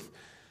truth,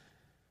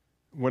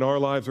 when our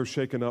lives are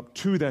shaken up,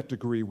 to that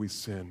degree we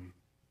sin.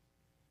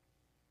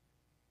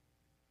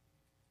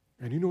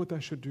 And you know what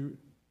that should do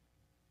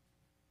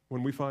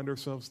when we find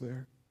ourselves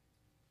there?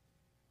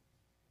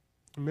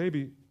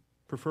 Maybe,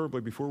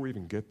 preferably before we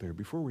even get there,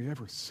 before we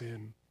ever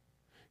sin,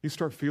 you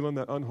start feeling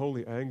that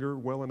unholy anger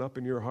welling up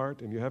in your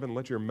heart and you haven't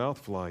let your mouth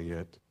fly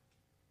yet.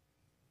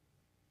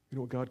 You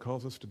know what God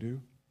calls us to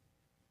do?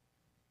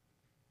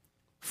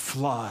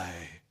 Fly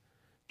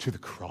to the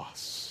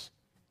cross.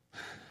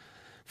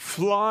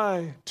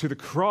 Fly to the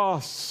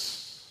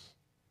cross.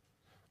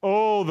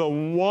 Oh, the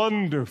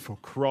wonderful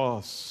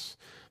cross,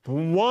 the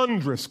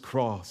wondrous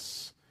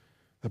cross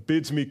that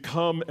bids me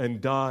come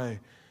and die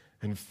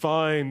and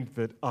find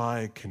that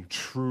I can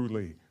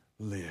truly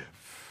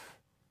live.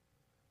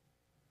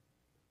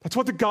 That's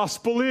what the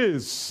gospel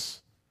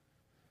is.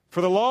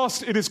 For the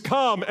lost, it is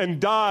come and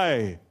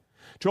die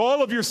to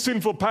all of your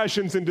sinful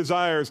passions and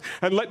desires,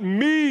 and let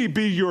me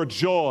be your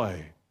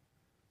joy.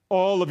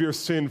 All of your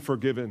sin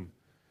forgiven,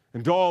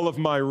 and all of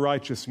my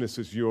righteousness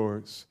is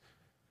yours.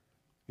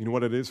 You know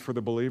what it is for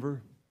the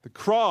believer? The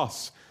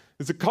cross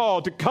is a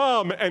call to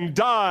come and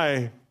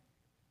die.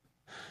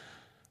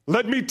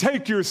 Let me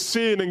take your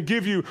sin and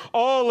give you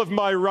all of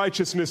my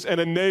righteousness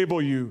and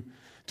enable you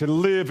to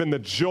live in the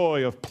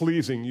joy of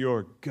pleasing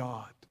your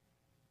God.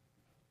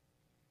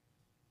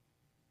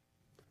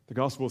 The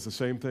gospel is the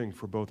same thing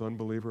for both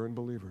unbeliever and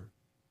believer.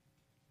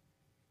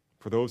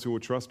 For those who will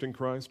trust in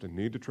Christ and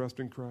need to trust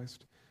in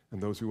Christ,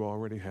 and those who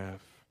already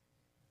have.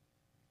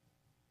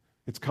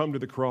 It's come to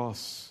the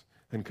cross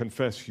and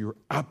confess your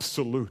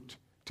absolute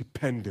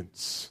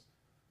dependence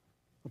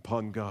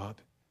upon God.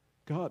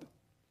 God,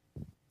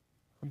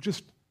 I'm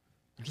just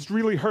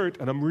really hurt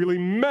and I'm really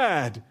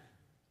mad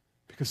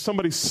because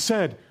somebody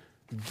said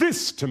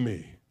this to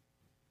me.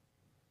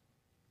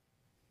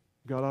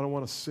 God, I don't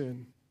want to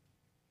sin.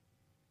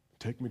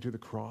 Take me to the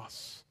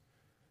cross.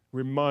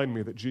 Remind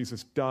me that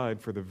Jesus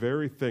died for the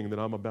very thing that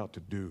I'm about to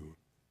do.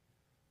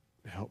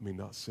 Help me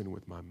not sin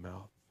with my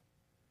mouth.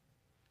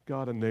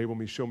 God, enable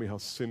me. Show me how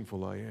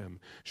sinful I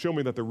am. Show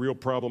me that the real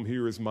problem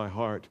here is my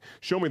heart.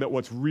 Show me that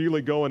what's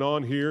really going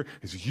on here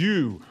is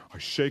you are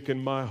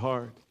shaking my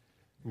heart.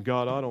 And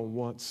God, I don't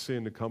want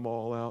sin to come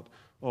all out,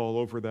 all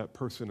over that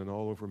person and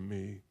all over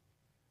me.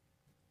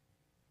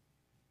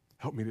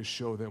 Help me to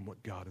show them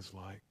what God is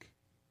like.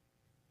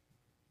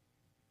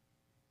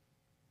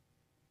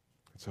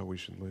 That's how we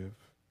should live.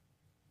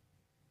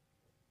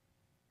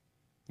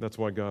 That's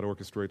why God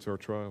orchestrates our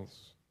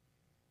trials.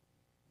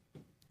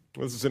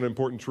 This is an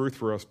important truth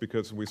for us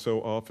because we so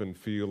often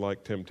feel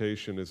like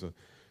temptation is a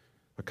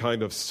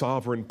kind of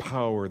sovereign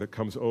power that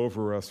comes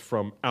over us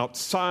from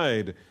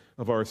outside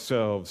of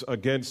ourselves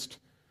against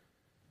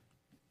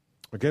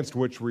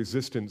which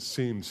resistance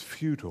seems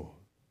futile.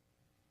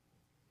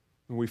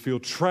 And we feel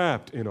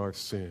trapped in our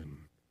sin.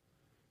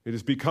 It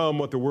has become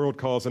what the world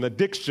calls an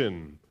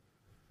addiction.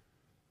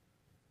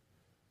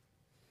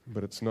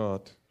 But it's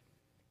not.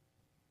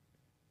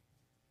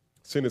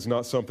 Sin is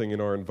not something in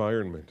our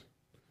environment.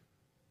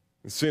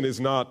 Sin is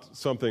not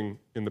something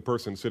in the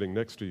person sitting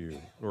next to you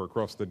or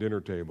across the dinner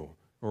table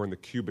or in the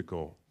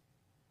cubicle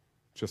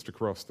just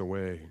across the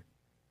way.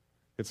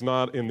 It's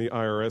not in the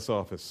IRS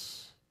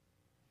office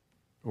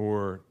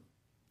or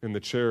in the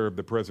chair of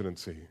the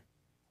presidency.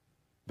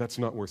 That's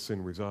not where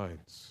sin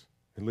resides,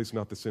 at least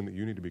not the sin that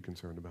you need to be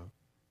concerned about.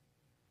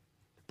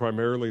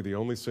 Primarily, the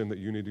only sin that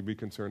you need to be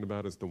concerned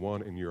about is the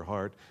one in your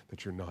heart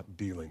that you're not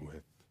dealing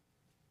with.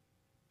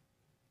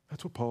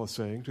 That's what Paul is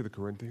saying to the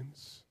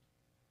Corinthians.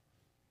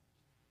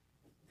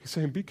 He's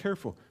saying, be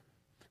careful.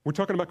 We're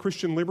talking about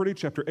Christian liberty,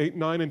 chapter 8,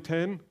 9, and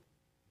 10.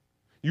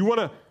 You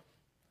want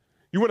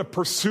to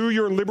pursue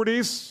your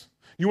liberties?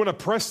 You want to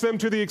press them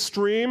to the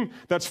extreme?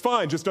 That's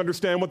fine. Just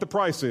understand what the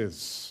price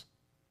is.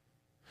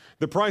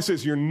 The price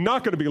is you're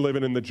not going to be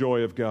living in the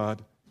joy of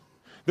God.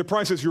 The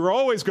price is you're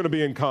always going to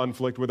be in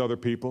conflict with other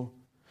people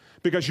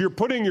because you're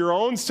putting your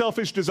own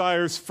selfish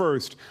desires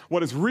first.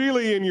 What is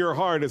really in your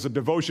heart is a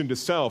devotion to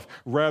self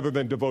rather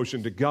than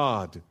devotion to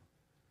God.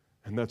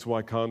 And that's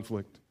why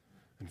conflict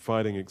and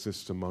fighting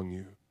exists among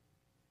you.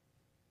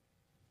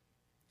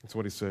 That's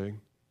what he's saying.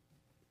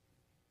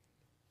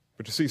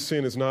 But you see,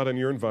 sin is not in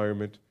your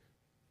environment.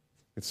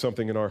 It's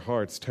something in our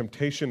hearts.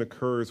 Temptation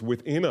occurs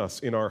within us,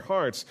 in our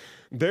hearts.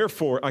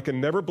 Therefore, I can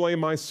never blame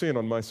my sin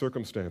on my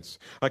circumstance.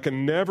 I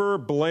can never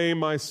blame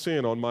my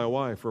sin on my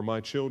wife or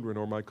my children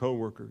or my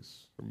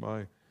coworkers or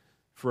my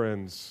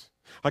friends.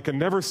 I can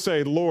never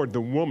say, Lord, the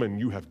woman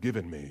you have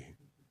given me. It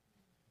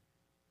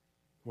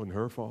wasn't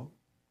her fault.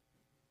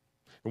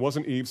 It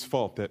wasn't Eve's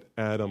fault that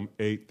Adam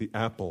ate the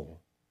apple.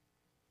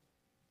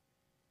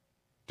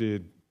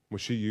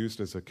 Was she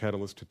used as a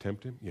catalyst to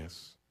tempt him?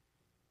 Yes.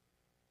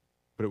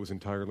 But it was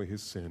entirely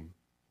his sin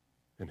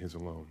and his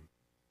alone.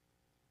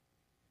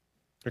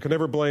 I can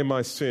never blame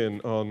my sin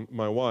on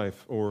my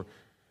wife or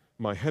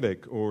my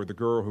headache or the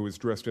girl who is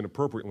dressed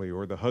inappropriately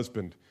or the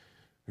husband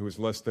who is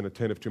less than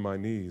attentive to my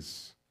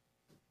needs.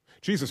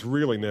 Jesus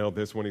really nailed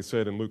this when he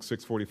said in Luke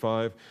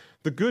 6:45,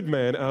 the good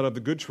man out of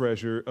the good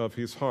treasure of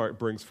his heart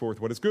brings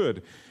forth what is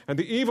good, and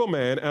the evil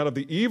man out of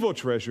the evil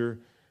treasure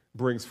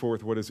brings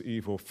forth what is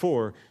evil.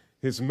 For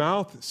his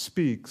mouth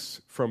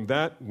speaks from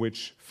that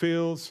which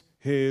fills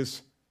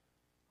his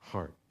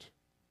heart.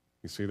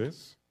 You see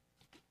this?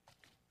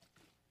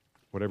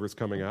 Whatever is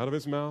coming out of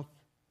his mouth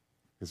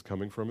is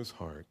coming from his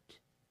heart.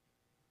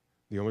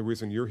 The only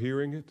reason you're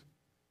hearing it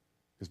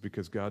is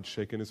because God's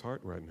shaking his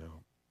heart right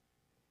now.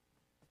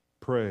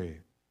 Pray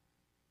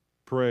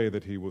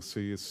that he will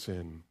see his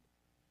sin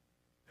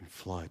and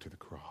fly to the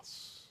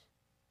cross.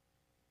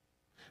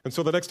 And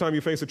so the next time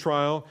you face a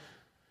trial,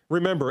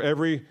 remember,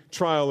 every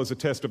trial is a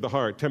test of the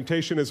heart.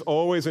 Temptation is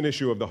always an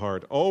issue of the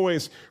heart,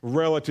 always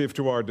relative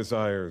to our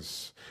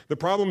desires. The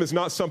problem is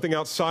not something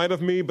outside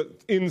of me, but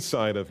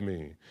inside of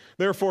me.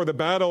 Therefore, the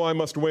battle I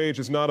must wage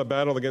is not a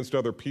battle against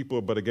other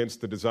people, but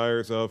against the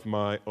desires of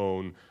my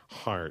own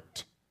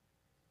heart.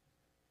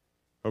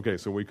 Okay,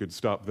 so we could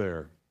stop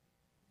there,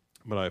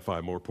 but I have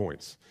 5 more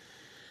points.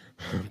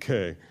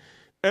 Okay,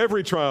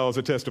 every trial is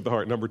a test of the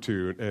heart, number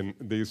 2, and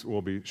these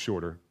will be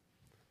shorter.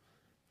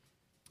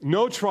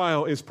 No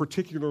trial is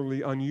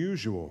particularly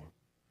unusual.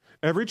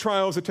 Every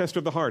trial is a test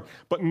of the heart,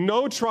 but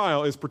no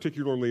trial is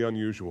particularly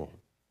unusual.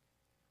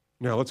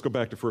 Now, let's go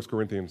back to 1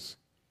 Corinthians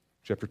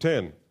chapter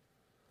 10.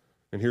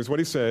 And here's what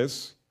he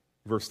says,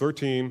 verse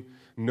 13,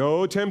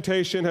 no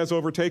temptation has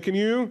overtaken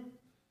you,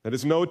 that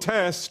is, no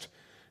test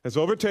has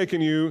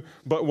overtaken you,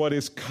 but what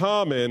is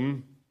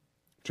common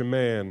to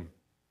man.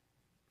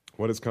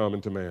 What is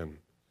common to man?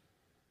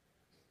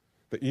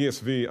 The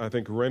ESV, I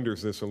think,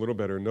 renders this a little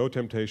better. No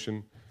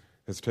temptation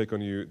has taken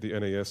you, the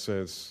NAS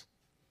says,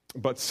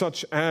 but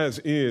such as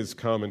is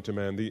common to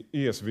man. The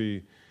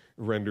ESV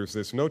renders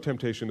this, no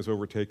temptation has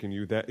overtaken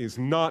you that is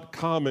not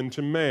common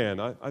to man.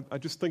 I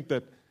just think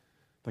that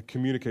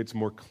communicates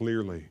more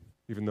clearly,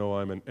 even though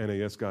I'm an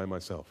NAS guy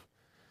myself.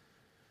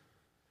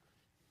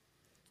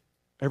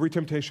 Every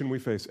temptation we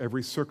face,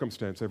 every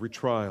circumstance, every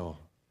trial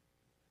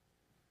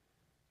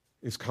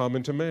is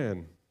common to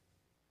man.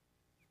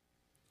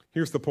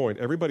 Here's the point.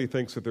 Everybody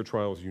thinks that their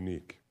trial is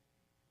unique.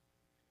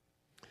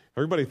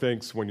 Everybody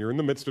thinks when you're in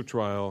the midst of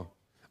trial,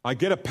 I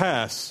get a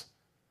pass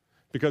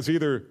because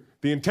either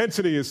the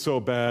intensity is so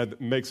bad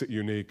that makes it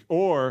unique,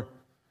 or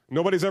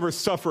nobody's ever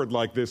suffered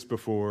like this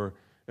before,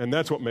 and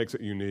that's what makes it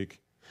unique.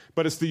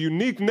 But it's the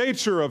unique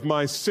nature of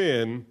my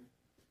sin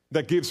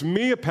that gives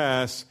me a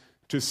pass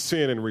to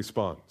sin in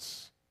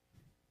response.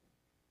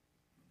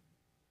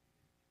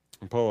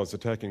 And Paul is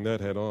attacking that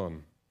head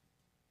on.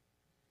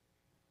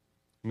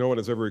 No one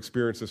has ever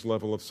experienced this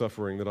level of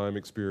suffering that I'm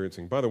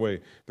experiencing. By the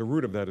way, the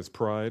root of that is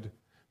pride.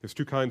 There's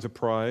 2 kinds of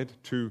pride,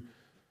 two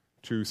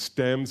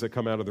stems that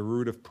come out of the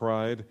root of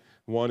pride.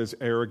 One is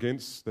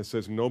arrogance that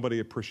says nobody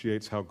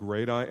appreciates how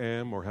great I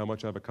am or how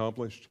much I've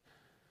accomplished.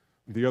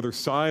 The other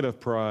side of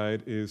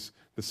pride is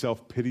the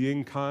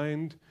self-pitying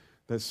kind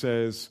that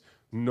says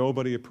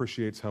nobody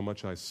appreciates how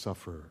much I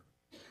suffer.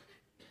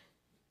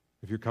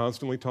 If you're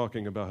constantly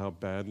talking about how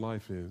bad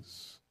life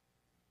is,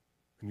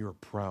 and you're a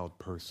proud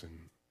person,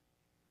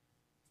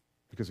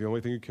 because the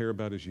only thing you care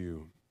about is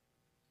you.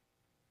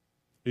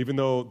 Even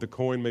though the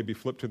coin may be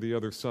flipped to the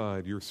other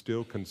side, you're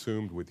still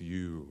consumed with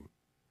you.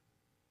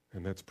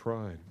 And that's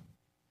pride.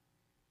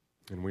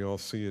 And we all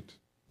see it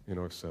in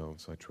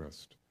ourselves, I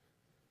trust.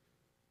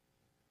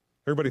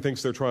 Everybody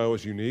thinks their trial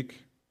is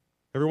unique.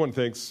 Everyone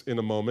thinks in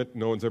a moment,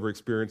 no one's ever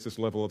experienced this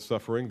level of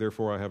suffering,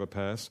 therefore I have a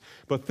pass.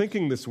 But by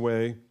thinking this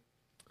way,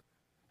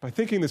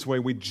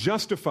 we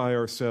justify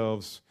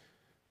ourselves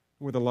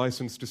with a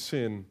license to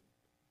sin.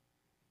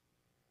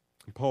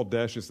 And Paul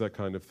dashes that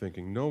kind of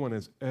thinking. No one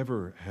has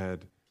ever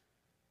had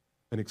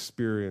an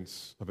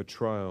experience of a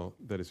trial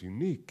that is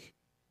unique.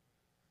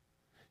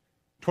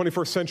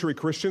 21st century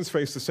Christians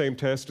face the same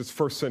test as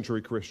first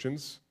century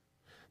Christians.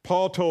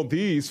 Paul told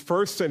these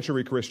first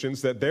century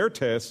Christians that their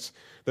tests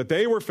that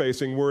they were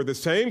facing were the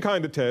same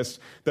kind of tests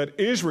that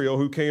Israel,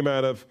 who came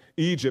out of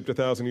Egypt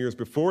 1,000 years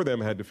before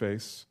them, had to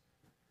face.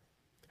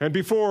 And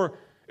before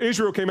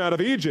Israel came out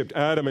of Egypt,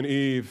 Adam and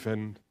Eve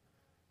and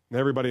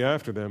everybody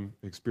after them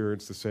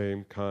experienced the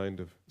same kind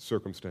of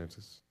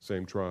circumstances,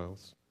 same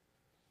trials,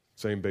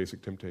 same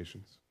basic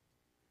temptations.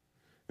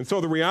 And so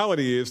the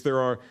reality is there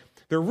are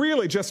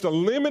really just a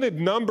limited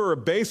number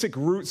of basic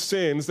root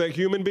sins that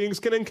human beings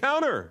can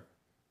encounter.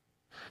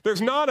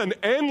 There's not an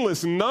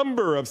endless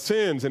number of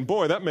sins, and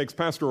boy, that makes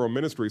pastoral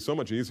ministry so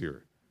much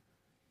easier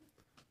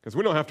because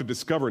we don't have to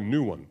discover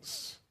new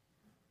ones.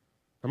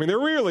 I mean, there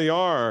really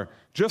are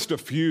just a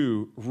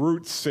few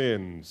root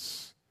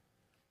sins,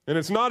 and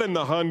it's not in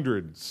the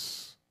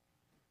hundreds.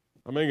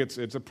 I mean,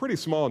 it's a pretty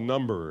small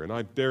number, and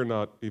I dare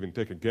not even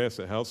take a guess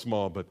at how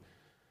small, but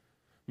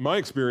my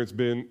experience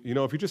been,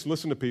 if you just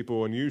listen to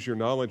people and use your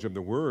knowledge of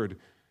the Word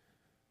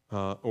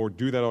or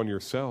do that on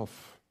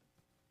yourself,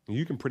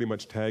 you can pretty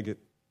much tag it.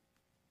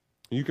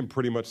 You can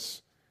pretty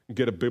much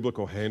get a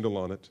biblical handle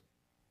on it.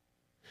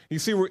 You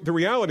see, the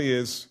reality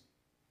is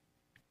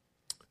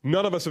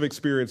none of us have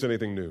experienced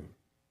anything new.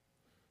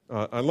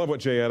 I love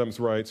what Jay Adams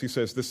writes. He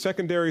says, the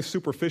secondary,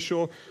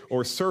 superficial,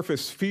 or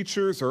surface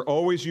features are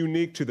always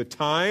unique to the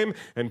time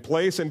and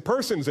place and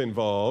persons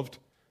involved.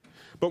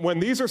 But when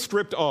these are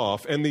stripped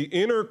off and the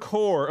inner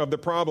core of the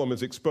problem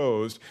is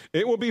exposed,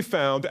 it will be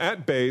found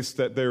at base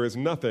that there is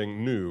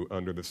nothing new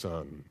under the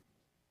sun.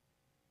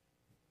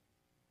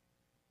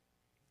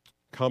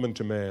 Common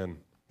to man.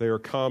 They are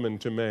common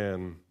to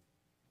man.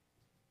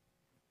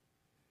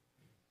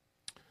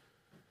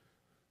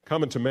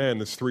 Common to man,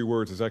 this 3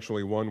 words is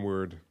actually one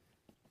word,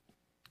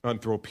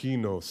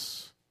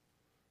 anthropinos,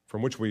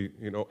 from which we,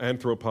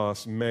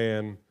 anthropos,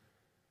 man.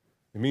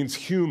 It means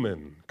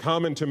human,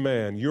 common to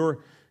man.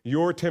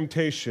 Your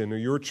temptation or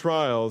your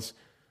trials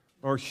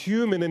are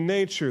human in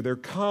nature. They're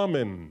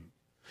common.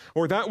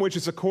 Or that which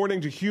is according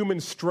to human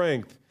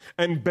strength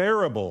and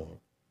bearable.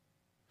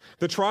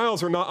 The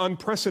trials are not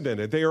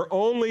unprecedented. They are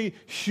only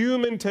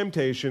human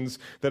temptations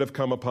that have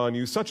come upon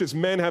you, such as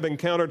men have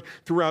encountered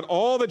throughout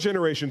all the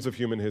generations of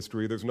human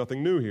history. There's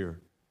nothing new here.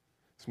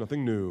 It's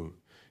nothing new.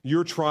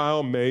 Your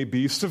trial may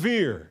be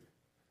severe,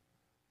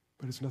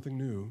 but it's nothing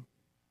new.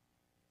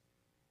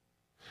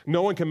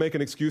 No one can make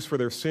an excuse for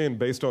their sin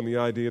based on the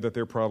idea that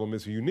their problem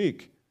is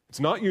unique. It's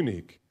not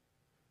unique.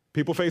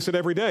 People face it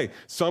every day.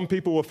 Some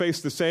people will face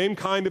the same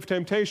kind of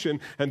temptation,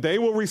 and they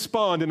will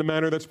respond in a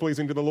manner that's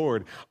pleasing to the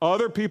Lord.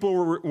 Other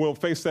people will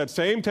face that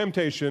same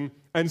temptation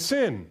and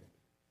sin,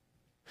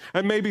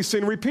 and maybe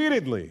sin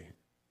repeatedly.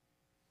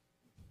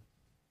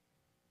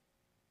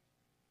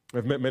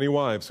 I've met many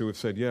wives who have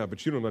said, yeah,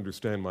 but you don't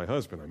understand my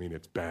husband. I mean,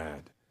 it's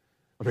bad.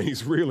 I mean,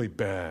 he's really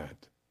bad.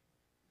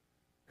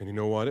 And you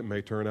know what? It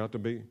may turn out to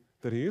be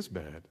that he is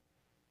bad.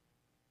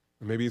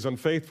 Or maybe he's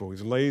unfaithful,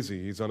 he's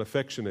lazy, he's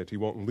unaffectionate, he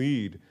won't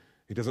lead,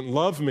 he doesn't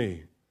love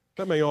me.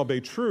 That may all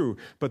be true,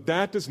 but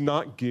that does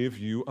not give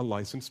you a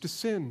license to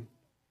sin.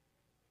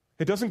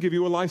 It doesn't give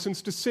you a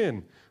license to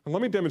sin. And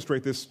let me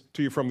demonstrate this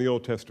to you from the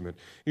Old Testament.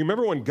 You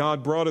remember when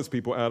God brought his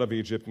people out of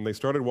Egypt and they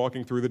started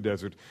walking through the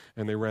desert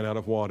and they ran out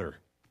of water.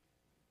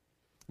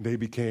 They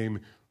became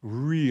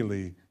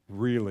really,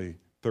 really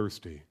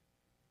thirsty.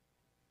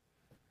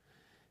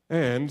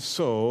 And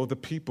so the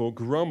people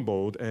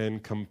grumbled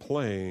and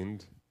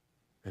complained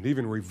and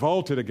even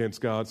revolted against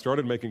God,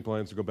 started making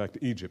plans to go back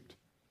to Egypt.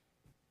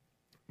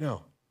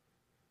 Now,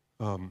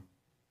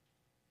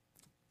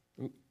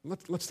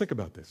 let's think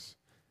about this.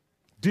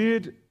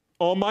 Did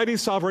Almighty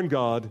Sovereign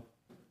God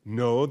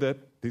know that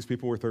these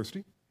people were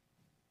thirsty?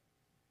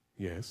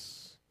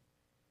 Yes,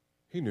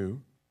 he knew.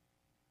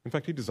 In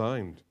fact, he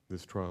designed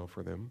this trial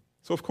for them.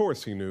 So of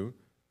course he knew.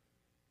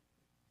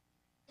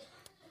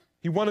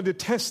 He wanted to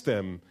test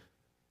them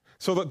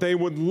so that they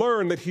would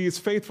learn that he is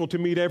faithful to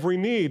meet every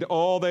need.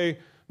 All they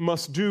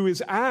must do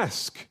is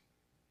ask,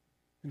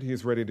 and he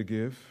is ready to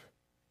give.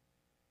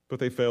 But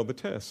they failed the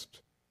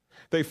test.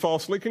 They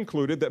falsely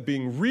concluded that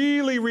being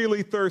really,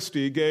 really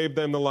thirsty gave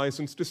them the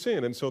license to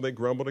sin, and so they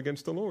grumbled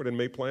against the Lord and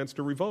made plans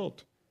to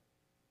revolt.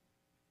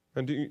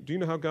 And do you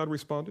know how God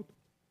responded?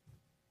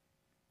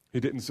 He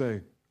didn't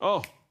say,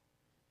 oh,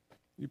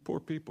 you poor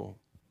people,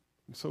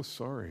 I'm so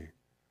sorry.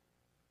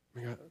 I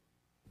mean,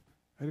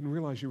 I didn't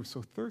realize you were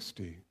so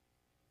thirsty.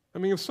 I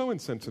mean, you're so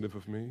insensitive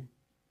of me.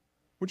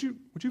 Would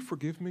you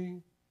forgive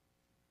me?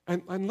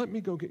 And let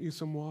me go get you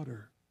some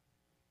water.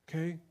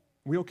 Okay?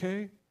 We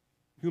okay?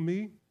 You and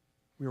me?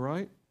 We all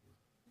right?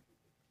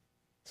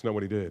 That's not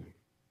what he did.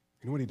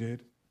 You know what he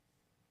did?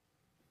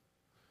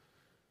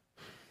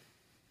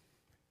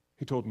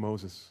 He told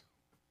Moses,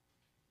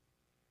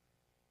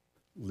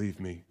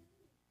 leave me.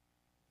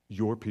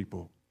 Your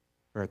people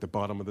are at the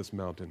bottom of this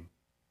mountain,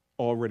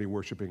 already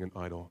worshiping an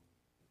idol.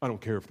 I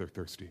don't care if they're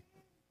thirsty.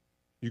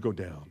 You go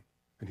down.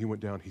 And he went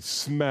down. He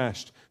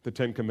smashed the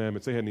 10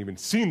 Commandments. They hadn't even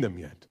seen them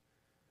yet.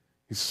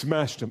 He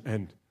smashed them,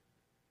 and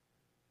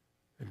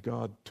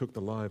God took the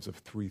lives of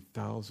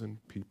 3,000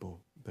 people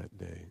that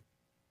day.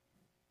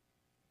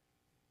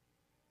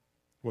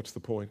 What's the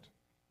point?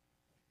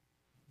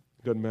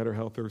 It doesn't matter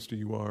how thirsty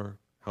you are,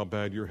 how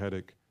bad your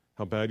headache,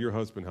 how bad your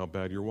husband, how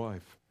bad your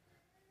wife.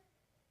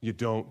 You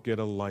don't get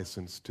a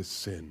license to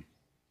sin.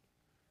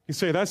 You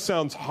say, that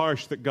sounds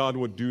harsh that God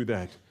would do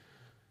that.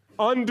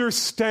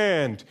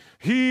 Understand,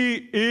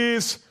 He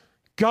is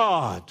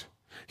God.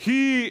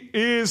 He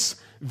is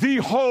the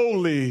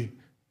holy.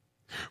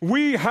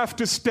 We have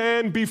to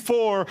stand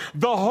before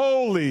the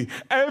holy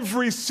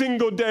every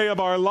single day of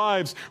our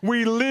lives.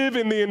 We live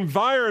in the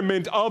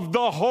environment of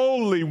the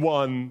Holy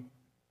One.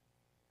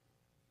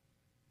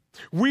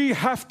 We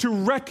have to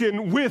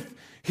reckon with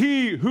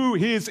He who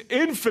is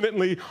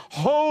infinitely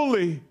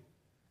holy.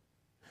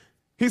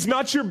 He's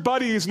not your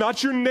buddy. He's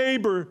not your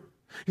neighbor.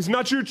 He's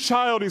not your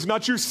child. He's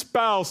not your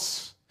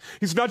spouse.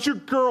 He's not your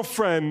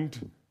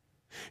girlfriend.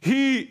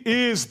 He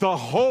is the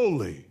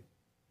holy.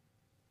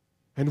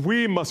 And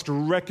we must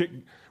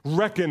reckon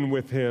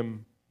with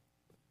Him.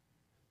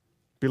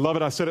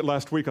 Beloved, I said it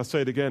last week. I'll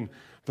say it again.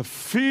 The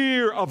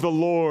fear of the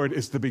Lord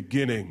is the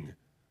beginning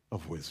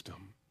of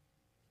wisdom.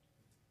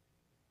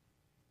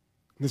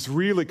 This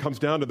really comes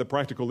down to the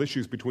practical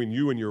issues between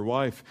you and your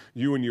wife,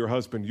 you and your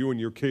husband, you and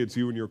your kids,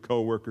 you and your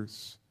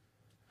coworkers.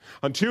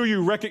 Until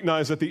you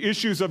recognize that the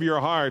issues of your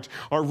heart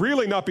are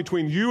really not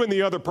between you and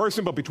the other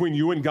person, but between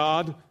you and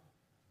God,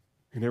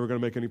 you're never going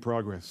to make any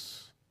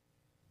progress.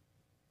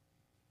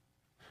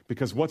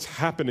 Because what's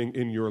happening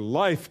in your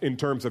life in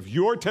terms of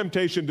your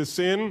temptation to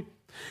sin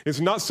is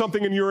not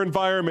something in your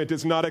environment.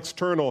 It's not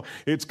external.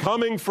 It's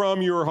coming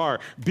from your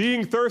heart.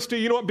 Being thirsty,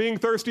 you know what being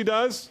thirsty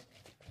does?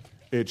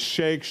 It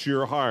shakes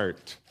your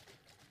heart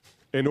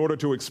in order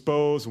to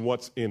expose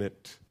what's in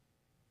it.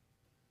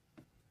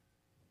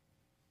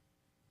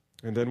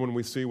 And then when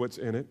we see what's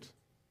in it,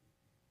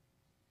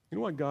 you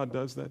know what God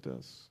does that to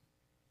us?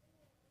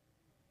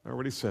 I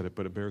already said it,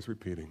 but it bears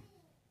repeating.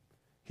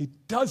 He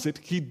does it.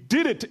 He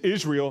did it to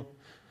Israel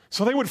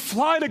so they would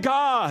fly to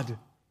God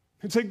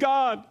and say,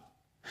 God,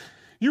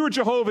 you are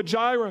Jehovah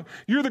Jireh.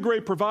 You're the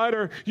great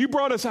provider. You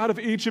brought us out of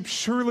Egypt.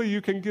 Surely you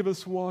can give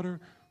us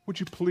water. Would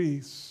you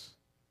please?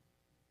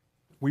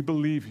 We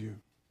believe you.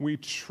 We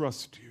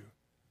trust you.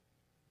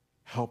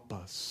 Help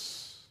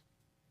us.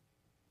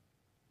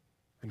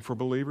 And for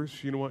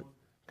believers, you know what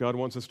God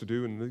wants us to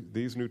do in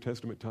these New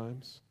Testament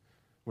times?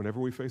 Whenever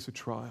we face a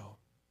trial,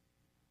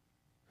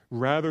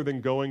 rather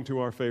than going to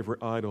our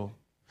favorite idol,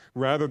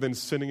 rather than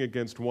sinning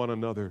against one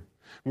another,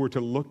 we're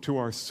to look to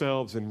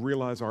ourselves and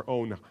realize our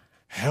own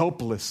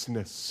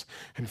helplessness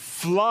and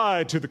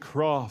fly to the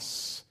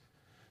cross.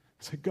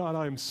 Say, God,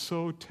 I am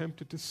so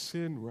tempted to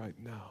sin right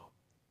now.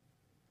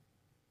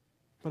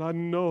 But I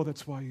know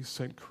that's why you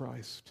sent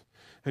Christ.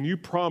 And you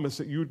promised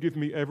that you would give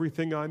me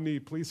everything I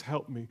need. Please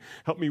help me.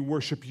 Help me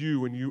worship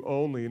you and you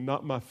only, and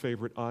not my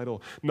favorite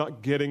idol,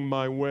 not getting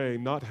my way,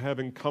 not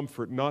having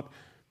comfort, not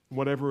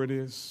whatever it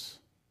is.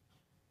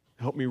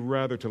 Help me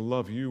rather to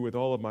love you with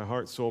all of my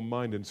heart, soul,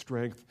 mind, and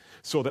strength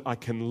so that I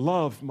can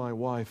love my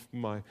wife,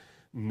 my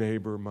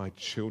neighbor, my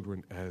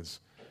children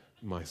as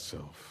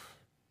myself.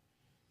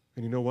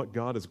 And you know what?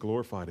 God is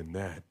glorified in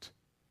that.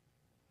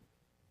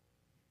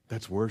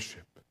 That's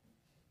worship.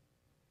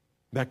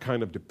 That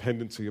kind of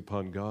dependency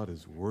upon God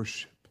is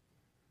worship.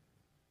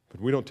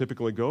 But we don't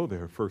typically go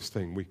there first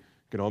thing. We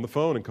get on the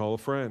phone and call a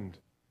friend.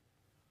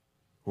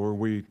 Or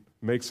we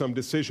make some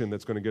decision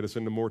that's going to get us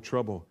into more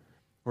trouble.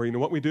 Or you know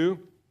what we do?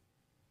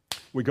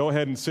 We go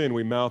ahead and sin.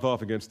 We mouth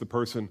off against the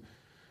person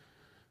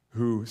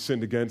who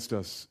sinned against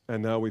us,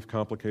 and now we've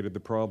complicated the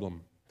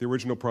problem. The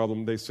original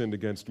problem, they sinned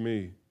against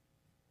me,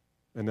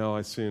 and now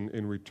I sin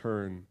in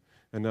return.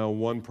 And now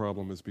one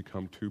problem has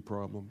become two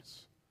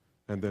problems.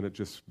 And then it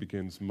just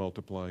begins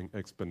multiplying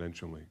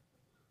exponentially.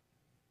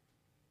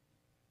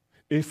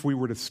 If we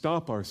were to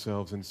stop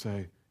ourselves and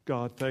say,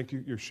 God, thank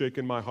you, you're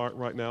shaking my heart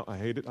right now. I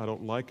hate it, I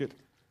don't like it,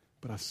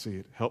 but I see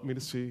it. Help me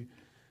to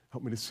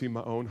see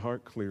my own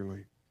heart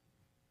clearly.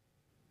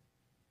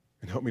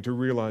 And help me to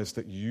realize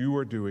that you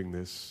are doing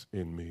this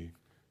in me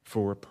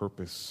for a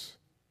purpose.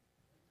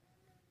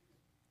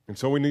 And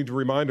so we need to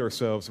remind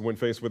ourselves when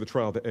faced with a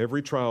trial that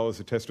every trial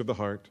is a test of the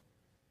heart.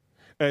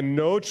 And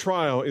no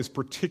trial is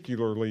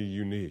particularly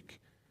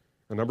unique.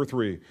 And number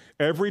 3,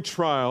 every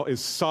trial is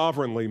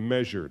sovereignly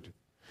measured.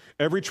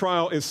 Every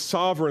trial is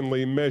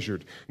sovereignly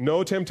measured.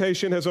 No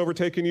temptation has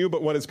overtaken you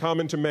but what is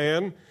common to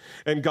man.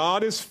 And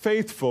God is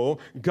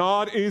faithful.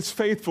 God is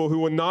faithful who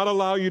will not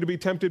allow you to be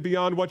tempted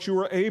beyond what you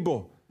are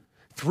able.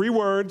 3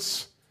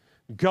 words,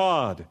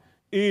 God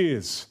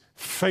is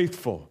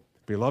faithful.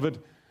 Beloved,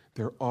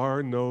 there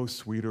are no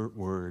sweeter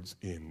words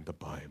in the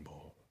Bible.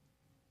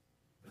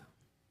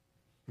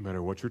 No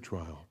matter what your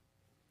trial,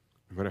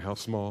 no matter how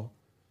small,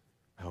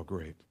 how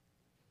great.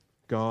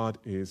 God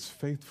is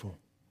faithful.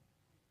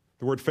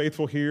 The word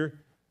faithful here,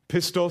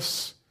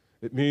 pistos,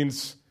 it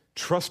means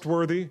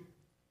trustworthy.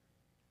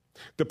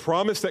 The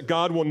promise that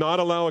God will not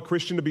allow a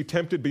Christian to be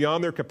tempted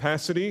beyond their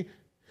capacity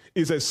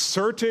is as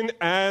certain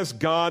as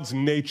God's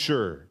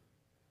nature.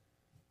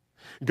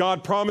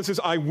 God promises,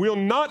 I will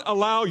not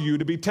allow you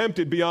to be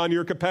tempted beyond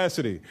your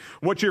capacity.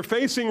 What you're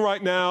facing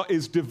right now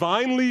is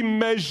divinely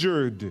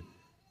measured.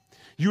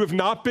 You have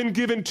not been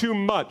given too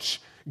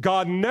much.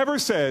 God never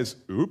says,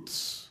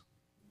 oops.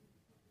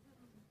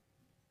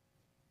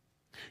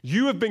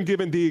 You have been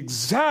given the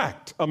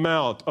exact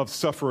amount of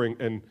suffering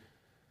and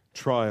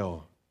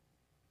trial.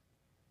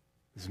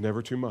 It's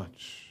never too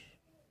much.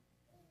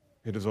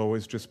 It is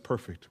always just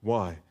perfect.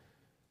 Why?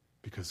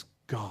 Because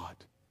God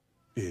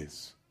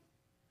is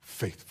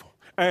faithful.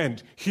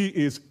 And He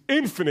is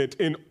infinite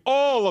in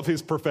all of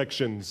His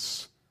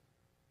perfections.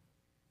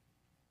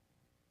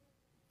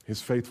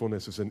 His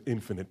faithfulness is an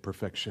infinite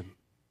perfection.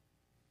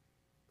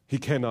 He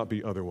cannot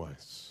be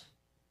otherwise.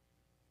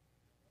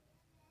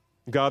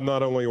 God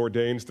not only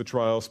ordains the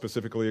trial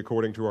specifically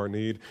according to our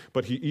need,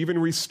 but He even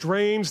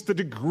restrains the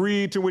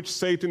degree to which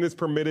Satan is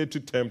permitted to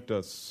tempt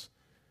us.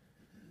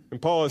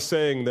 And Paul is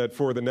saying that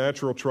for the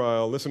natural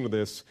trial, listen to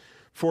this,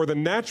 for the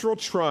natural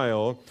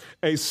trial,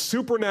 a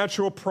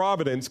supernatural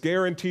providence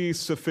guarantees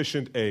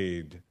sufficient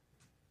aid.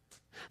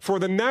 For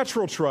the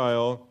natural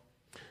trial,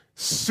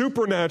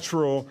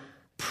 supernatural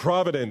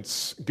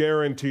providence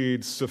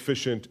guaranteed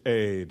sufficient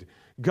aid.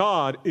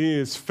 God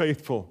is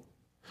faithful.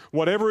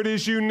 Whatever it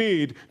is you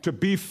need to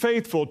be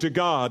faithful to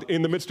God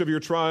in the midst of your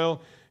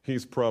trial,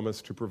 He's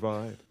promised to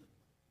provide.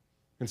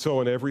 And so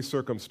in every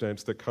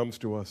circumstance that comes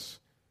to us,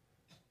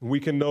 we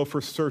can know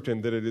for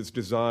certain that it is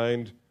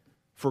designed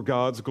for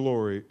God's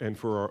glory and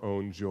for our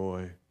own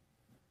joy.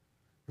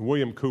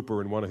 William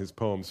Cooper, in one of his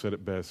poems, said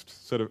it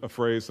best, said a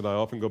phrase that I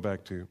often go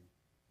back to,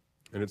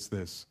 and it's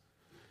this: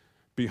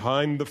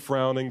 behind the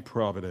frowning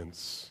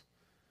providence,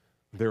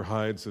 there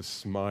hides a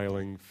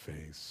smiling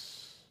face.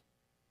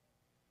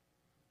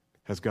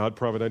 Has God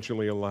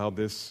providentially allowed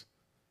this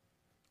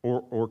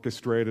or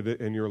orchestrated it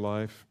in your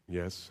life?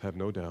 Yes, have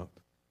no doubt.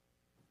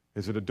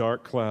 Is it a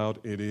dark cloud?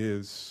 It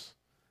is.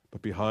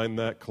 But behind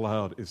that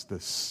cloud is the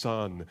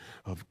sun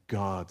of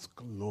God's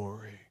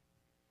glory.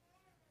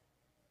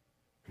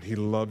 And He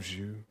loves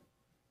you,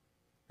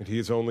 and He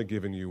has only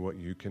given you what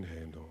you can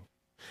handle.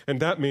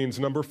 And that means,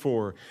 number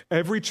 4,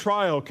 every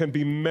trial can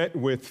be met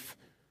with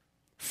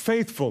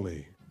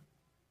faithfully.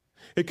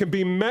 It can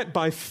be met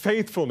by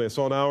faithfulness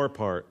on our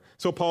part.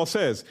 So Paul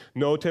says,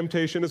 no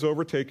temptation has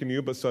overtaken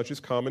you, but such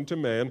is common to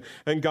man.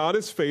 And God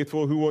is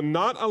faithful, who will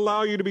not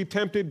allow you to be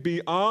tempted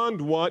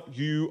beyond what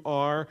you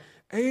are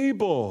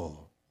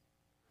able.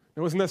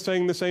 Now, isn't that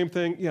saying the same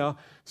thing? Yeah,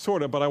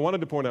 sort of, but I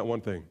wanted to point out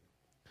one thing.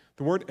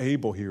 The word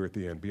able here at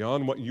the end,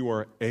 beyond what you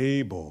are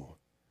able.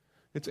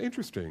 It's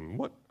interesting.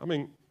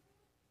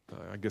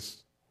 I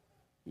guess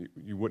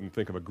you wouldn't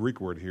think of a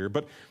Greek word here,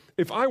 but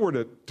if I were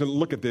to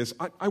look at this,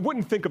 I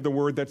wouldn't think of the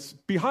word that's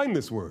behind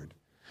this word.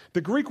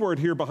 The Greek word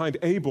here behind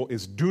able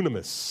is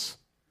dunamis.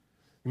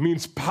 It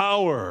means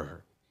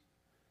power.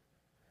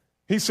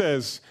 He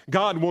says,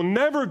 God will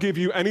never give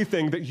you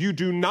anything that you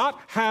do not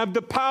have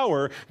the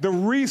power, the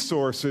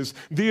resources,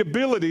 the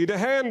ability to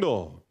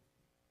handle.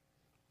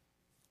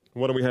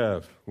 What do we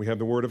have? We have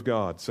the Word of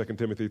God, 2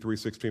 Timothy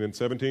 3:16 and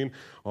 17.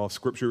 All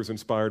Scripture is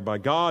inspired by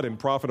God and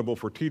profitable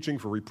for teaching,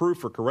 for reproof,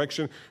 for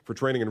correction, for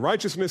training in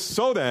righteousness,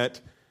 so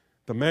that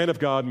the man of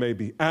God may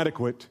be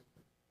adequate,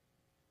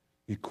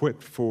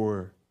 equipped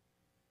for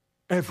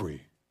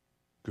every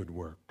good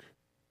work.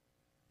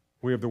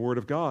 We have the Word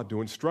of God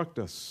to instruct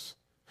us.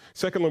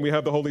 Secondly, we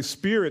have the Holy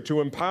Spirit to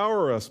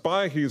empower us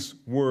by His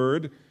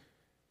Word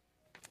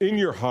in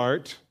your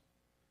heart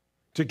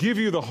to give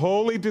you the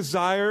holy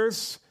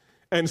desires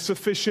and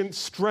sufficient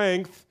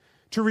strength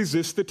to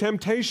resist the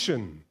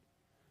temptation.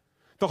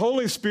 The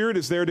Holy Spirit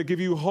is there to give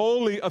you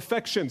holy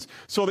affections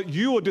so that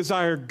you will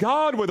desire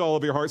God with all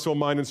of your heart, soul,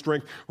 mind, and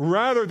strength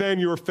rather than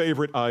your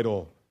favorite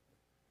idol.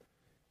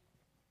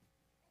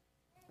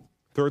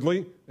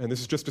 Thirdly, and this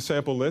is just a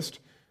sample list,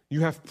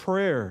 you have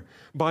prayer,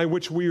 by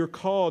which we are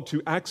called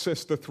to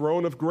access the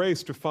throne of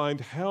grace to find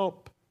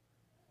help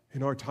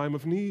in our time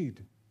of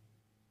need.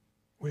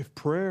 We have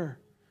prayer.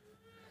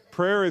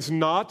 Prayer is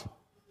not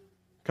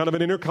kind of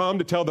an intercom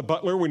to tell the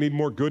butler we need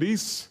more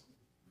goodies.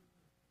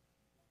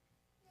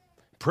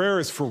 Prayer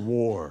is for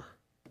war.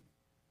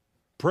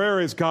 Prayer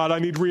is, God, I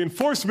need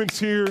reinforcements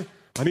here.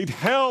 I need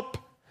help.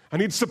 I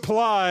need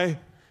supply.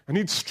 I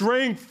need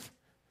strength.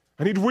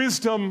 I need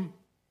wisdom.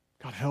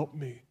 God, help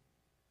me.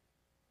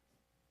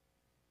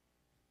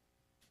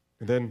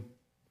 And then,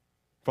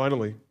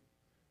 finally,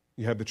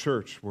 you have the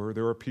church where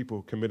there are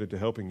people committed to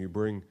helping you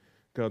bring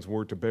God's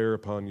word to bear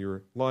upon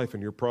your life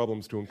and your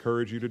problems to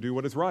encourage you to do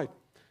what is right.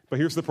 But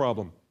here's the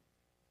problem.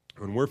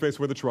 When we're faced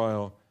with a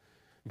trial,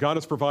 God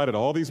has provided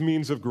all these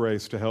means of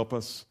grace to help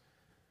us,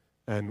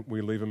 and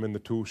we leave them in the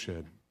tool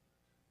shed.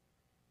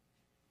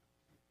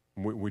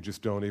 We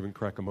just don't even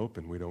crack them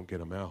open. We don't get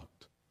them out.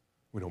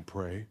 We don't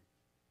pray.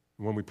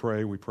 When we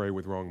pray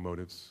with wrong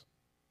motives.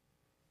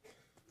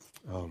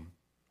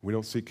 We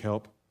don't seek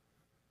help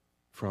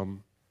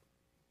from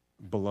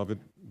beloved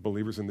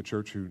believers in the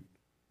church who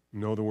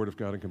know the Word of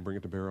God and can bring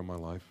it to bear on my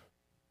life.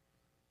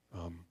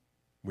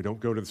 We don't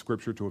go to the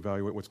Scripture to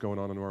evaluate what's going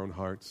on in our own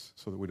hearts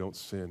so that we don't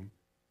sin.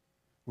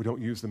 We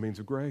don't use the means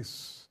of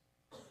grace,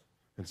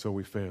 and so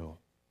we fail.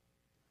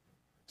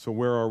 So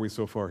where are we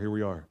so far? Here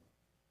we are.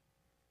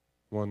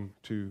 1,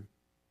 2,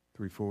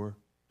 3, 4.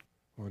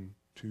 1,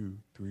 2,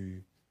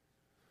 3,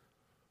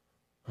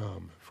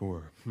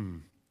 4.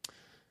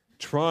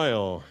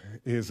 Trial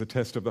is a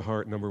test of the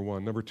heart, number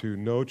 1. Number 2,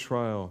 no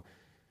trial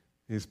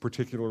is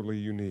particularly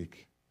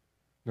unique.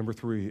 Number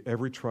 3,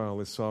 every trial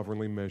is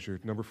sovereignly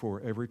measured. Number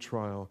 4, every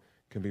trial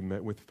can be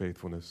met with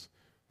faithfulness.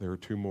 There are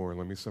 2 more.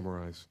 Let me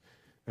summarize.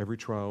 Every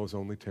trial is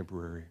only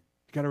temporary.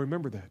 You got to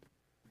remember that.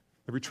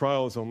 Every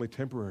trial is only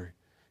temporary.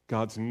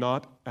 God's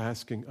not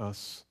asking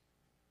us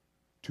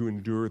to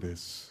endure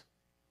this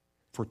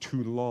for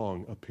too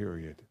long a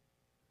period.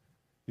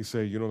 You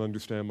say, you don't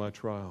understand my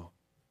trial.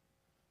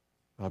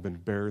 I've been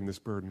bearing this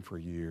burden for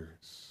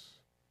years.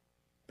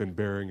 Been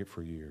bearing it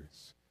for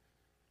years.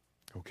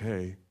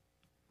 Okay,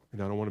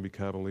 and I don't want to be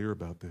cavalier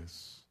about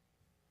this.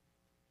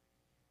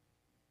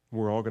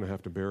 We're all going to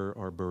have to bear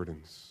our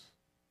burdens.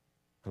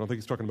 I don't think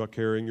he's talking about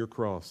carrying your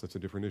cross. That's a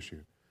different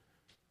issue.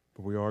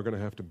 But we are going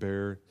to have to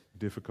bear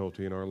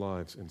difficulty in our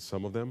lives, and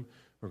some of them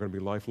are going to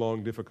be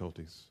lifelong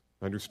difficulties.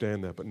 I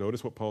understand that, but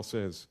notice what Paul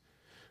says.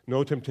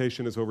 No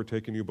temptation has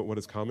overtaken you but what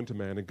is common to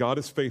man, and God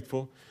is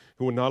faithful,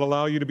 who will not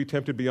allow you to be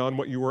tempted beyond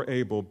what you are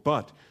able,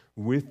 but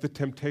with the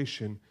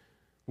temptation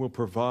will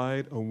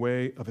provide a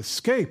way of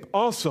escape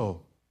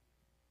also.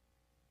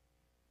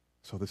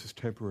 So this is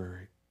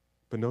temporary.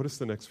 But notice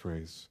the next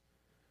phrase,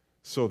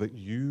 so that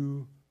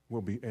you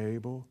will be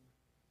able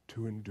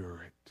to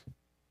endure it.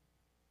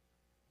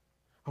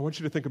 I want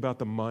you to think about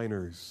the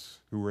miners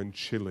who were in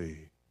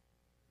Chile,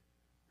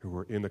 who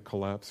were in a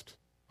collapsed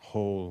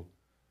hole,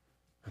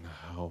 and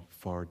how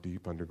far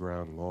deep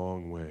underground,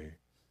 long way.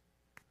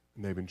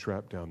 And they've been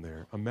trapped down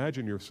there.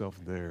 Imagine yourself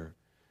there,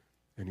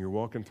 and you're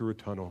walking through a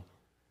tunnel,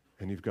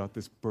 and you've got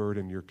this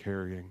burden you're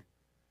carrying,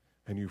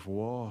 and you've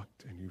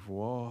walked, and you've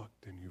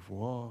walked, and you've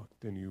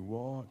walked, and you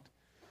walked,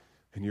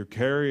 and you're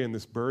carrying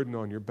this burden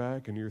on your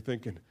back, and you're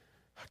thinking,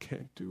 I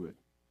can't do it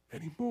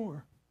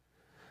anymore.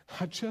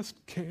 I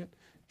just can't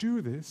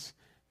do this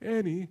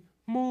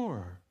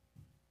anymore.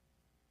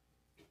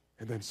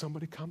 And then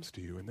somebody comes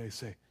to you and they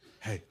say,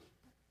 hey,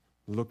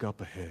 look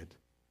up ahead.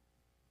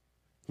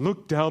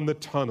 Look down the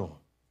tunnel.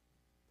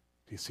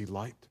 Do you see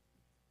light?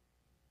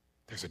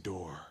 There's a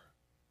door.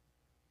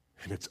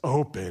 And it's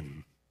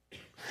open.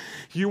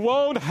 You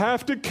won't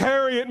have to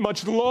carry it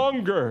much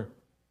longer.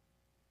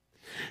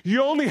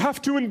 You only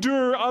have to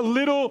endure a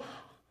little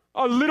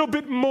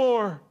bit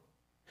more.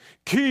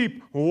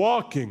 Keep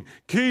walking.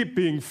 Keep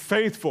being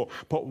faithful.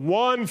 Put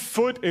one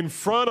foot in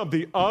front of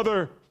the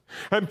other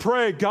and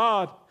pray,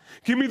 God,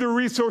 give me the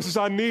resources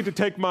I need to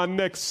take my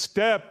next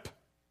step.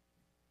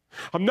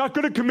 I'm not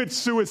going to commit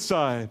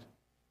suicide.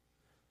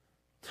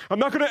 I'm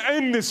not going to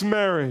end this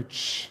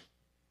marriage.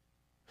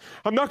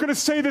 I'm not going to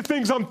say the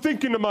things I'm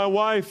thinking to my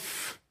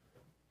wife.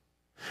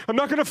 I'm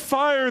not going to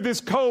fire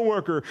this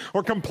coworker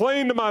or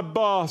complain to my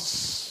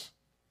boss.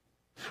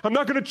 I'm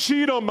not going to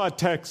cheat on my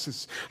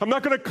taxes. I'm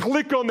not going to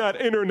click on that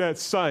internet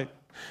site.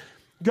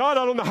 God,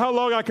 I don't know how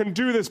long I can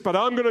do this, but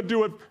I'm going to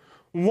do it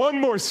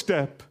one more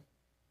step.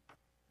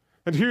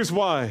 And here's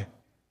why.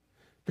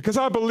 Because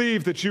I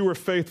believe that you are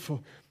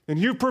faithful and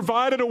you've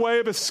provided a way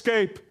of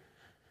escape.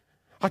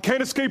 I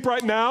can't escape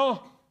right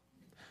now,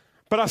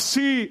 but I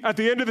see at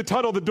the end of the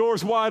tunnel, the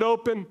door's wide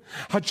open.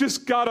 I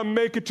just got to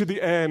make it to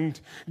the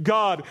end.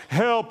 God,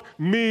 help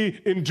me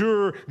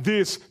endure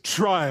this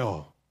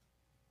trial.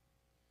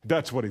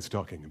 That's what he's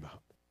talking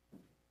about.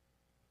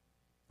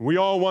 We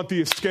all want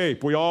the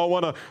escape. We all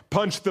want to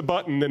punch the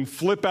button and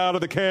flip out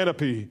of the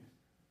canopy.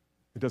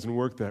 It doesn't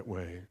work that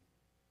way.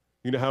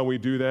 You know how we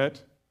do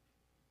that?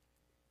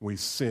 We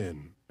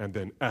sin and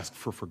then ask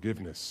for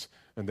forgiveness,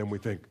 and then we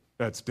think,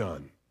 that's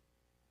done.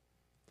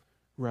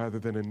 Rather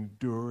than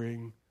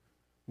enduring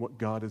what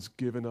God has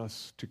given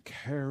us to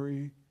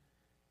carry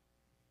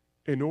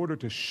in order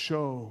to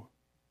show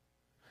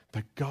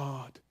that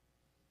God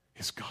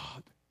is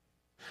God,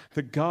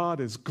 that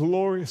God is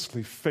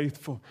gloriously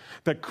faithful,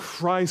 that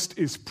Christ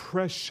is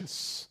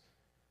precious,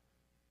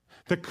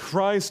 that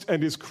Christ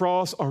and his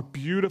cross are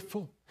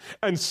beautiful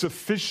and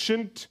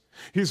sufficient.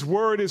 His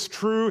word is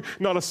true.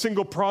 Not a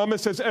single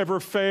promise has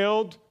ever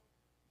failed.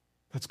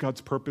 That's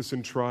God's purpose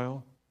in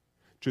trial.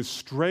 To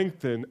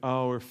strengthen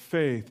our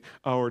faith,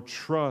 our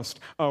trust,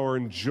 our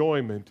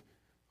enjoyment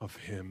of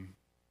him.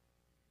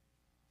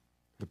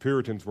 The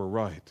Puritans were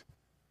right.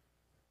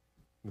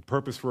 The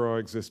purpose for our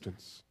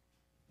existence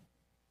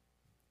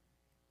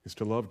is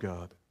to love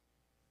God,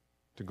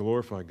 to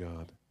glorify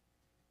God,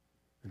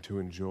 and to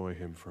enjoy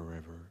him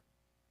forever.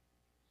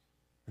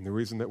 And the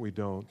reason that we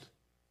don't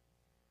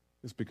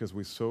is because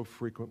we so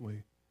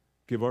frequently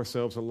give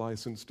ourselves a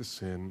license to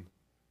sin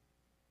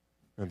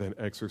and then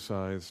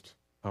exercised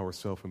our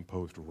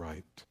self-imposed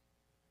right.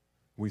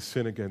 We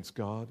sin against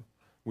God,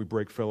 we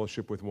break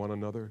fellowship with one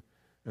another,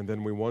 and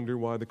then we wonder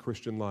why the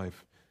Christian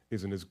life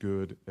isn't as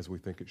good as we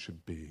think it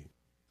should be.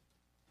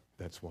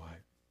 That's why.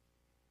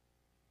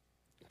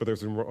 But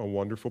there's a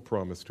wonderful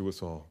promise to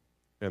us all,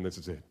 and this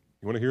is it.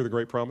 You want to hear the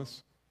great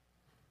promise?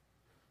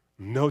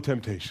 No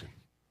temptation.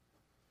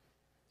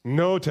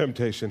 No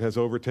temptation has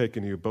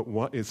overtaken you but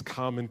what is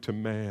common to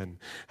man.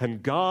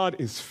 And God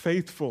is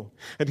faithful,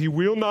 and he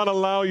will not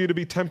allow you to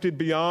be tempted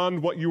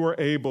beyond what you are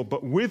able,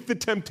 but with the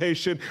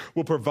temptation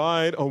will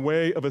provide a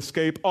way of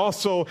escape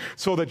also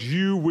so that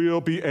you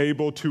will be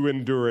able to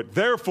endure it.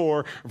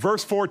 Therefore,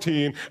 verse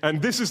 14,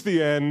 and this is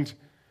the end,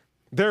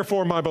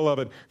 therefore, my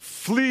beloved,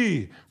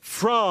 flee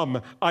from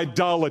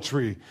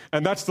idolatry.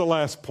 And that's the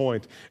last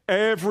point.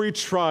 Every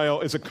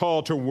trial is a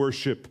call to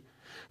worship.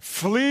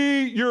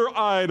 Flee your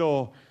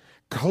idol.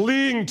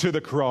 Cling to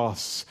the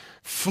cross.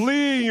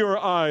 Flee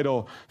your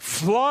idol.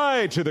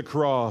 Fly to the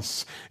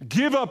cross.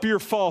 Give up your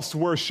false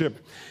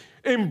worship.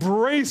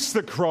 Embrace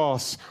the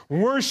cross.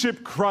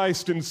 Worship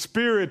Christ in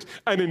spirit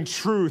and in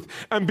truth,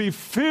 and be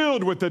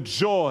filled with the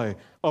joy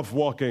of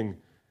walking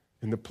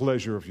in the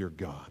pleasure of your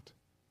God.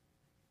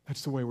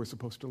 That's the way we're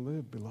supposed to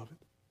live, beloved.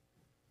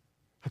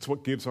 That's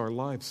what gives our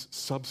lives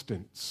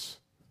substance,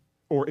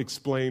 or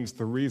explains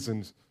the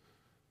reasons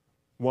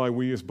why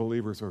we as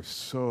believers are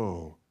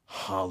so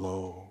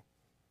hollow.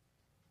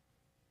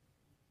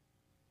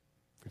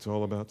 It's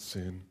all about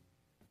sin.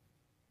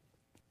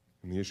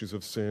 And the issues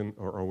of sin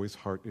are always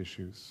heart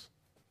issues.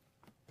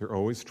 They're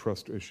always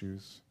trust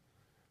issues.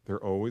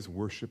 They're always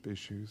worship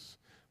issues.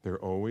 They're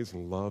always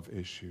love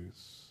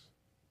issues.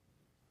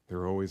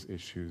 They're always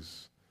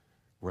issues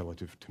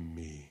relative to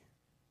me.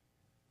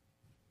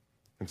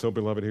 And so,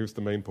 beloved, here's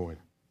the main point.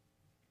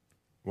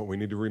 What we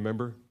need to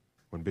remember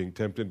when being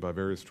tempted by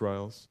various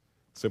trials,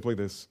 simply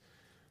this: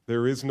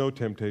 there is no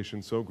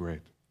temptation so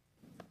great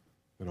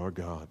that our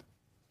God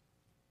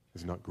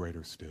is not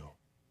greater still.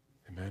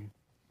 Amen.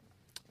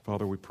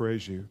 Father, we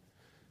praise you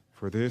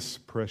for this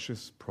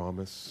precious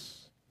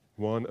promise,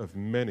 one of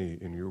many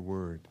in your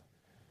word.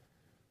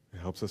 It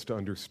helps us to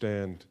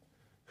understand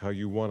how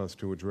you want us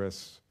to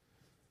address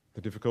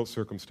the difficult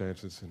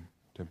circumstances and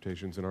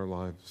temptations in our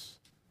lives.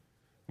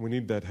 We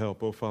need that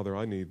help. Oh, Father,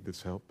 I need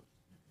this help.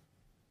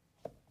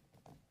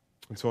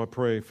 And so I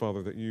pray,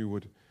 Father, that you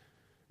would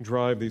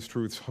drive these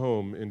truths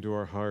home into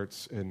our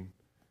hearts and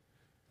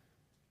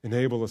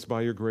enable us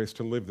by your grace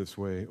to live this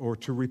way, or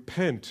to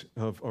repent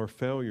of our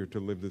failure to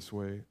live this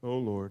way. Oh,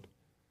 Lord.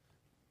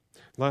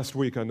 Last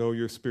week, I know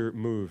your Spirit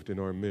moved in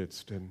our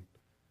midst, and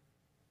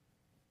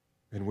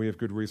we have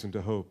good reason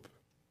to hope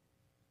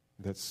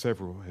that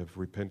several have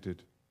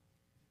repented,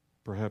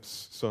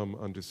 perhaps some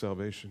unto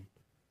salvation.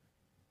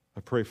 I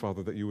pray,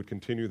 Father, that you would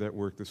continue that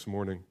work this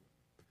morning,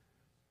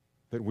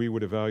 that we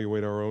would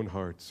evaluate our own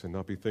hearts and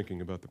not be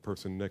thinking about the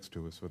person next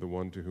to us or the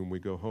one to whom we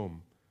go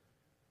home,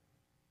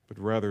 but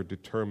rather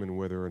determine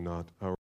whether or not our